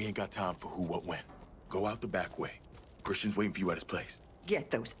 Who? We ain't got time for who, what, when. Go out the back way. Christian's waiting for you at his place.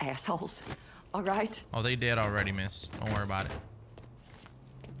 Get those assholes. All right? Oh, they did already, miss. Don't worry about it.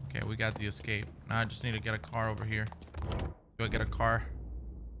 Okay, we got the escape. Now I just need to get a car over here. Do I get a car?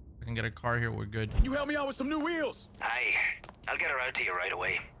 If I can get a car here, we're good. Can you help me out with some new wheels? Hey, I'll get her out to you right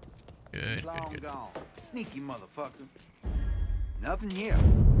away. Good, Long good, good. gone. Sneaky motherfucker. Nothing here.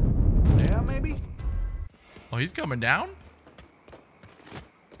 Yeah, maybe? Oh, he's coming down?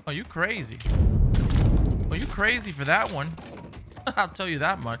 Oh, you crazy. Oh, you crazy for that one. I'll tell you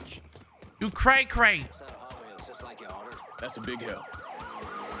that much. You cray-cray. That's a big help.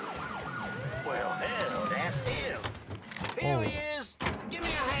 Well, hell, that's him. Here Oh. he is. Give me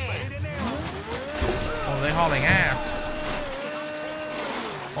a hand. Oh, they hauling ass.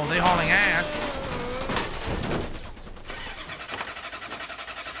 Oh, they hauling ass.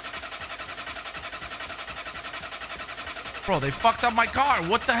 Bro, they fucked up my car.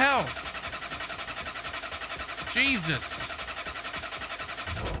 What the hell? Jesus.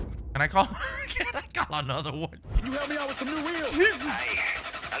 Can I call? Can I call another one? you help me out with some new wheels? Jesus. Hey,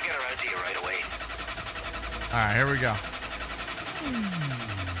 I'll get around to you right away. All right, here we go.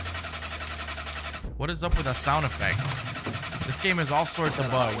 What is up with that sound effect? This game has all sorts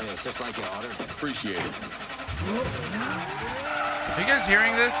of bugs. Just like you ordered. Appreciate it. Are you guys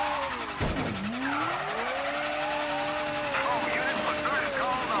hearing this?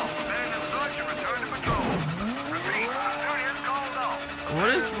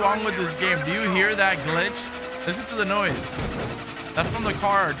 What is wrong with this game? Do you hear that glitch? Listen to the noise. That's from the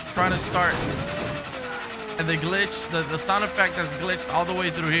car trying to start. And the glitch, the sound effect has glitched all the way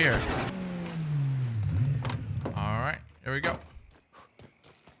through here. All right, here we go.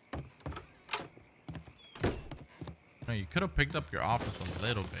 No, you could have picked up your office a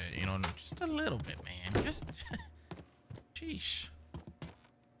little bit, you know, just a little bit, man. Just, sheesh.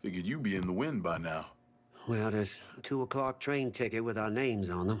 Figured you'd be in the wind by now. Well, there's a 2 o'clock train ticket with our names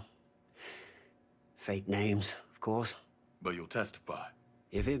on them. Fake names, of course. But you'll testify.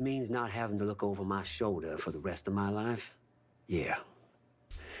 If it means not having to look over my shoulder for the rest of my life, yeah.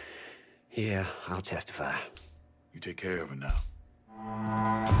 Yeah, I'll testify. You take care of it now.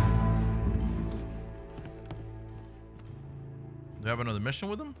 Do we have another mission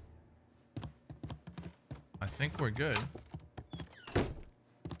with him? I think we're good.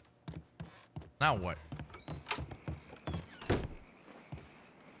 Now what?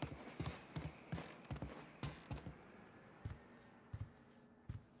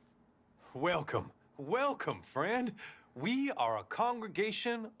 Welcome, welcome, friend. We are a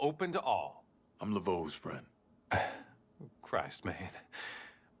congregation open to all. I'm Laveau's friend. Christ, man.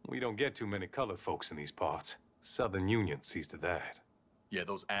 We don't get too many colored folks in these parts. Southern Union sees to that. Yeah,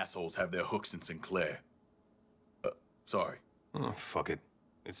 those assholes have their hooks in Sinclair. Sorry. Oh, fuck it.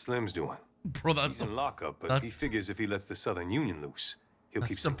 It's Slim's doing. Bro, that's He's in lockup, but he figures if he lets the Southern Union loose, he'll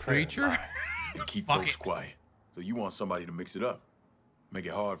keep the Sinclair in preacher. line. And keep folks quiet. So you want somebody to mix it up. Make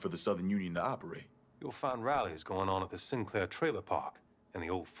it hard for the Southern Union to operate. You'll find rallies going on at the Sinclair Trailer Park and the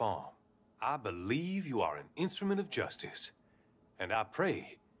old farm. I believe you are an instrument of justice, and I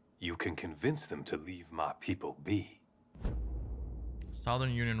pray you can convince them to leave my people be.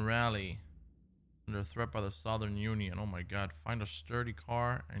 Southern Union rally. Under threat by the Southern Union. Oh my god. Find a sturdy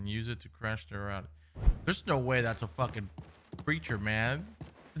car and use it to crash their rally. There's no way that's a fucking preacher, man.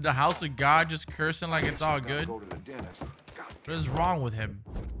 The house of God just cursing like it's all good. What is wrong with him?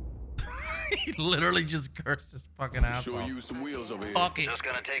 He literally just cursed his fucking ass Sure off. use some wheels over here. Fuck it. Just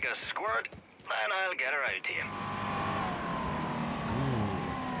gonna take a squirt, then I'll get her out to you.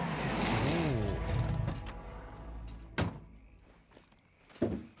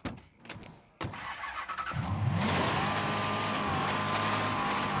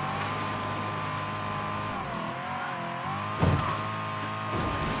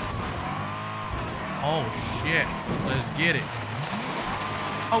 Oh shit. Let's get it.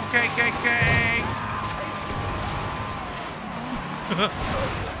 Okay, KK.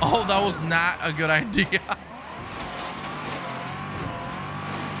 Oh, that was not a good idea.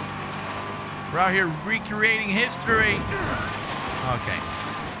 We're out here recreating history. Okay.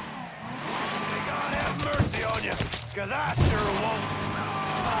 May God have mercy on you, because I sure won't.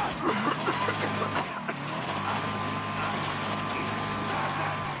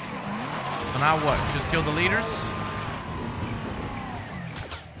 So now what? Just kill the leaders?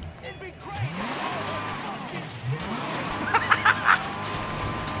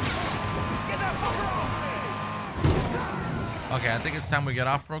 Okay, I think it's time we get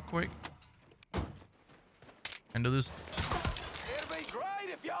off real quick and do this. It'd be great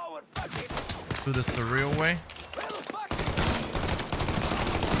if y'all would fucking Do this the real way.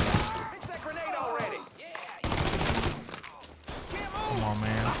 fix that grenade already. Come on,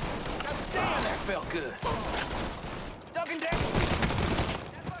 man. Damn, that felt good. Ducking down.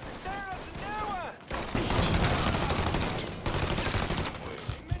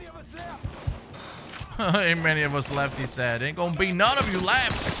 Ain't many of us left, he said. Ain't gonna be none of you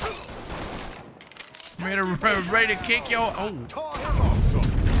left. Ready to kick your... Oh.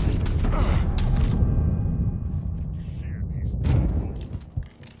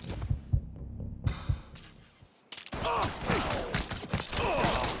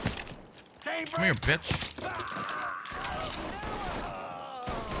 Come here, bitch.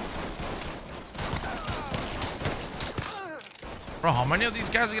 Bro, how many of these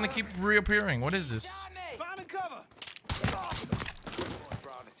guys are gonna keep reappearing? What is this? Find a cover.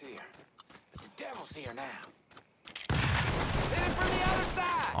 Brought us here. The devil's here now. Hit it from the other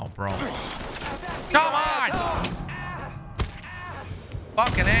side. Oh, bro. Come on!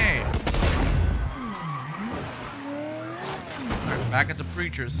 Fucking A. Alright, back at the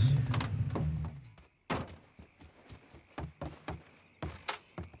preachers.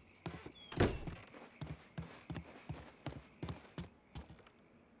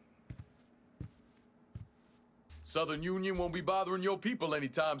 Southern Union won't be bothering your people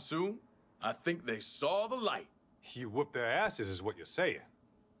anytime soon. I think they saw the light. You whooped their asses is what you're saying.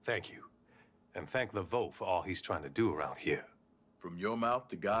 Thank you. And thank Laveau for all he's trying to do around here. From your mouth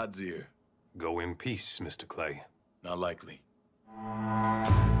to God's ear. Go in peace, Mr. Clay. Not likely.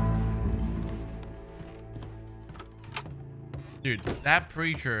 Dude, that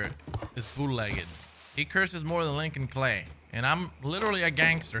preacher is bootlegged. He curses more than Lincoln Clay. And I'm literally a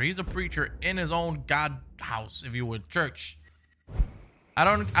gangster. He's a preacher in his own God house, if you would, church. I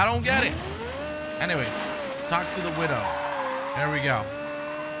don't get it. Anyways, talk to the widow. There we go.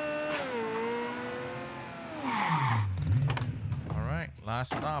 All right,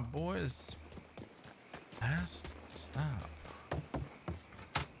 last stop, boys. Last stop.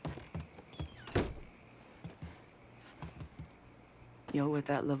 You're with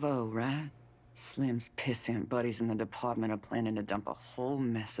that Laveau, right? Slim's pissant buddies in the department are planning to dump a whole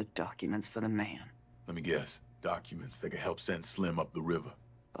mess of documents for the man. Let me guess. Documents that can help send Slim up the river.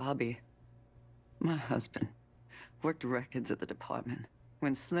 Bobby, my husband, worked records at the department.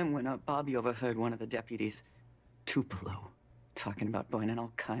 When Slim went up, Bobby overheard one of the deputies, Tupelo, talking about burning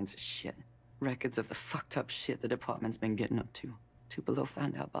all kinds of shit. Records of the fucked up shit the department's been getting up to. Tupelo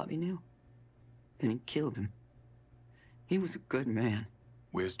found out Bobby knew. Then he killed him. He was a good man.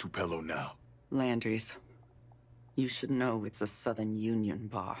 Where's Tupelo now? Landry's. You should know it's a Southern Union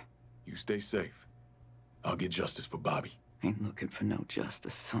bar. You stay safe. I'll get justice for Bobby. Ain't looking for no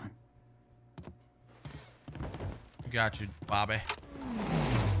justice, son. Got you, Bobby.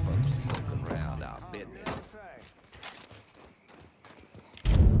 First smoking around our business.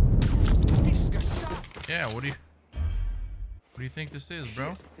 Yeah, what do you think this is,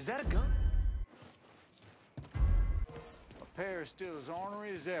 bro? Is that a gun? A pair is still as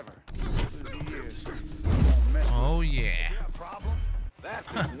ornery as ever. Oh yeah. That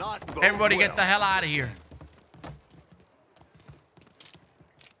does not go Everybody well. get the hell out of here.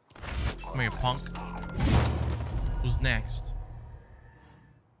 Come here, punk. Who's next?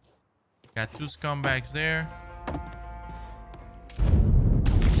 Got two scumbags there.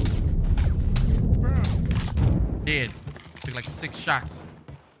 Dead. Took like 6 shots.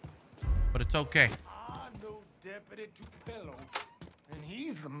 But it's okay. I know Deputy Tupelo, and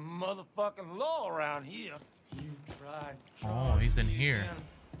he's the motherfucking law around here. You tried. Oh, he's in here.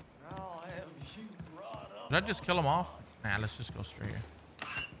 I'll have you brought up. Did I just kill him off? Nah, let's just go straight here.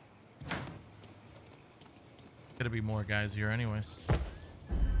 Gotta be more guys here anyways.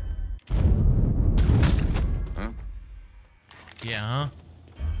 Huh? Yeah, huh?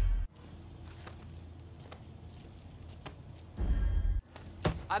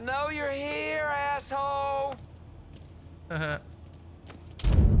 I know you're here, asshole. Got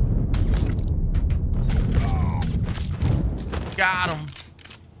him.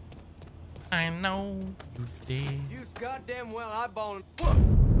 I know you did. You's goddamn well eyeballing.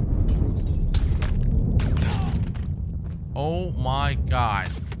 Oh my God.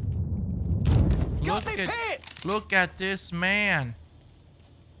 Look at this man.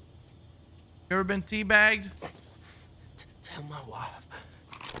 You ever been teabagged? Tell my wife.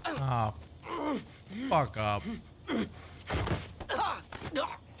 Oh, fuck up.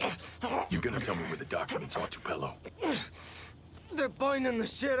 You're gonna tell me where the documents are, Tupelo. They're burning the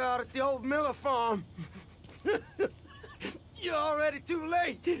shit out at the old Miller farm. You're already too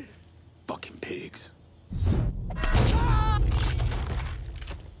late. Fucking pigs.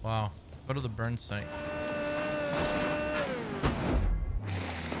 Wow. Go to the burn site.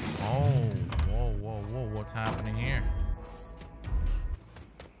 Oh, whoa, whoa, whoa. What's happening here?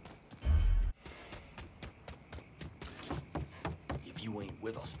 If you ain't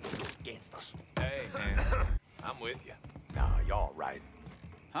with us, you're against us. Hey, man. I'm with you. Nah, y'all right.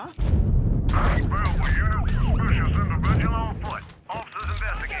 Huh? Suspicious individual on foot. Officers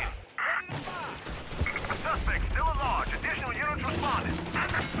investigating. Suspect still at large. Additional units responding.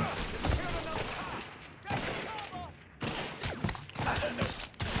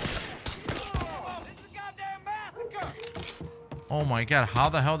 Oh my God. How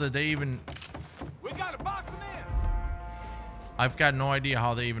the hell did they even... We gotta box them in. I've got no idea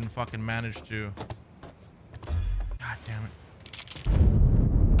how they even fucking managed to... God damn it.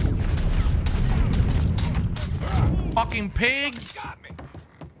 Fucking pigs!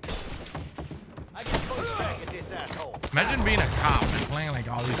 Imagine being a cop and playing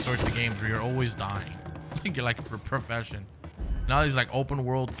like all these sorts of games where you're always dying. I think you're like a profession. Now these like open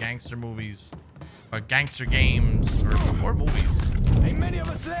world gangster movies or gangster games or movies. Ain't many of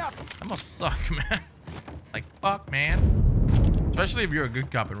us left. That must suck, man. Like fuck, man. Especially if you're a good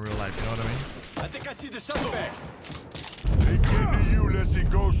cop in real life, you know what I mean? I think I see the suspect. They get to you unless he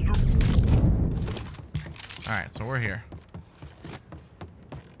goes through. All right, so we're here.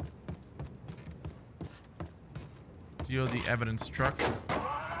 Steal the evidence truck.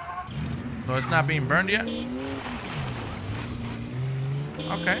 So it's not being burned yet?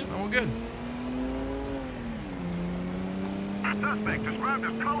 Okay, then we're good. Suspect described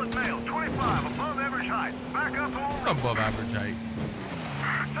as colored male, 25, above average height. Back up all. Above average height.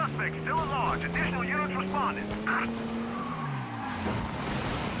 Suspect still at large. Additional units responding.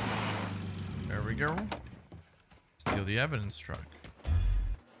 There we go. Steal the evidence truck.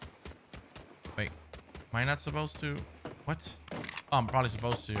 Wait, am I not supposed to? What? Oh, I'm probably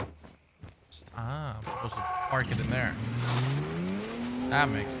supposed to. I'm supposed to park it in there. That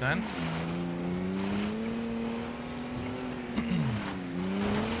makes sense.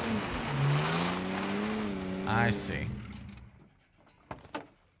 I see.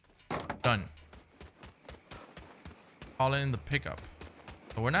 Done. Call in the pickup.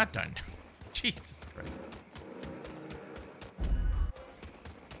 But we're not done. Jesus Christ.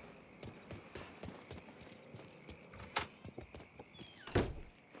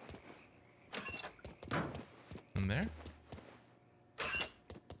 In there.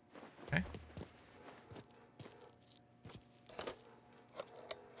 Okay.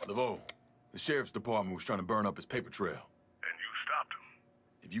 LeVeaux, the sheriff's department was trying to burn up his paper trail. And you stopped him.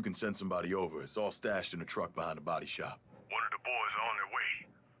 If you can send somebody over, it's all stashed in a truck behind the body shop. One of the boys are on their way.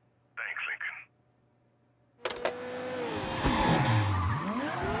 Thanks, Lincoln.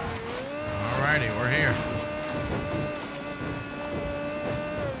 Alrighty, we're here.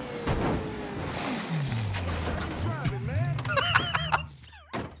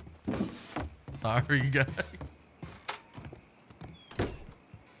 Sorry, guys.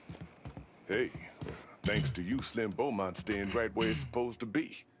 Hey, thanks to you, Slim Beaumont staying right where it's supposed to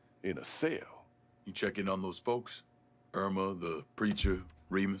be, in a cell. You check in on those folks? Irma, the preacher,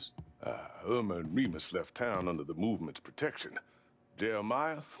 Remus? Irma and Remus left town under the movement's protection.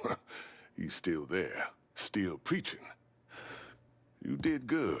 Jeremiah, he's still there, still preaching. You did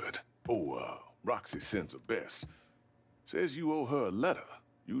good. Oh, Roxy sends her best. Says you owe her a letter.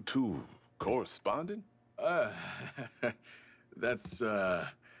 You two corresponding? That's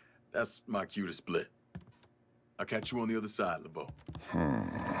my cue to split. I'll catch you on the other side, LeVeaux.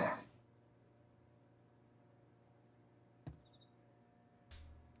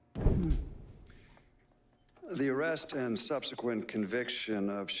 The arrest and subsequent conviction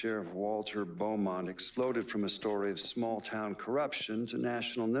of Sheriff Walter Beaumont exploded from a story of small-town corruption to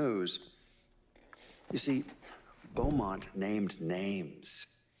national news. You see, Beaumont named names.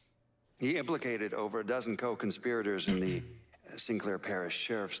 He implicated over a dozen co-conspirators in the Sinclair Parish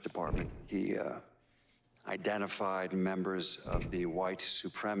Sheriff's Department. He identified members of the white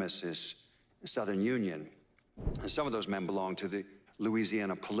supremacist Southern Union. Some of those men belonged to the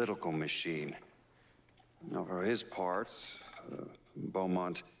Louisiana political machine. Now, for his part,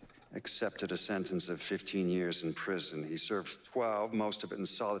 Beaumont accepted a sentence of 15 years in prison. He served 12, most of it in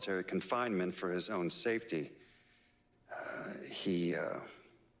solitary confinement for his own safety. He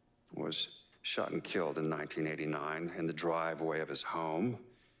was shot and killed in 1989 in the driveway of his home.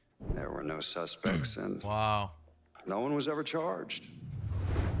 There were no suspects, and wow, no one was ever charged.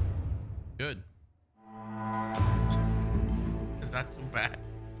 Good. Is that too bad?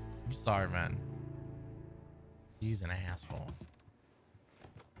 I'm sorry, man. He's an asshole.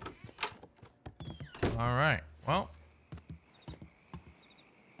 All right. Well,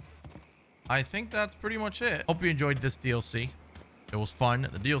 I think that's pretty much it. Hope you enjoyed this DLC. It was fun.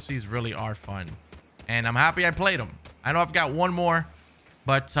 The DLCs really are fun. And I'm happy I played them. I know I've got one more,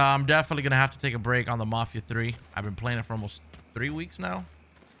 but I'm definitely going to have to take a break on the Mafia 3. I've been playing it for almost 3 weeks now.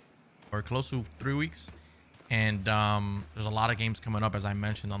 Or close to 3 weeks. And there's a lot of games coming up, as I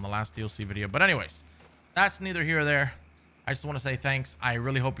mentioned on the last DLC video. But anyways, that's neither here or there. I just want to say thanks. I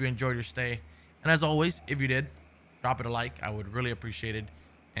really hope you enjoyed your stay. And as always, if you did, drop it a like. I would really appreciate it.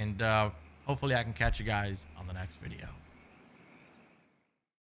 And hopefully I can catch you guys on the next video.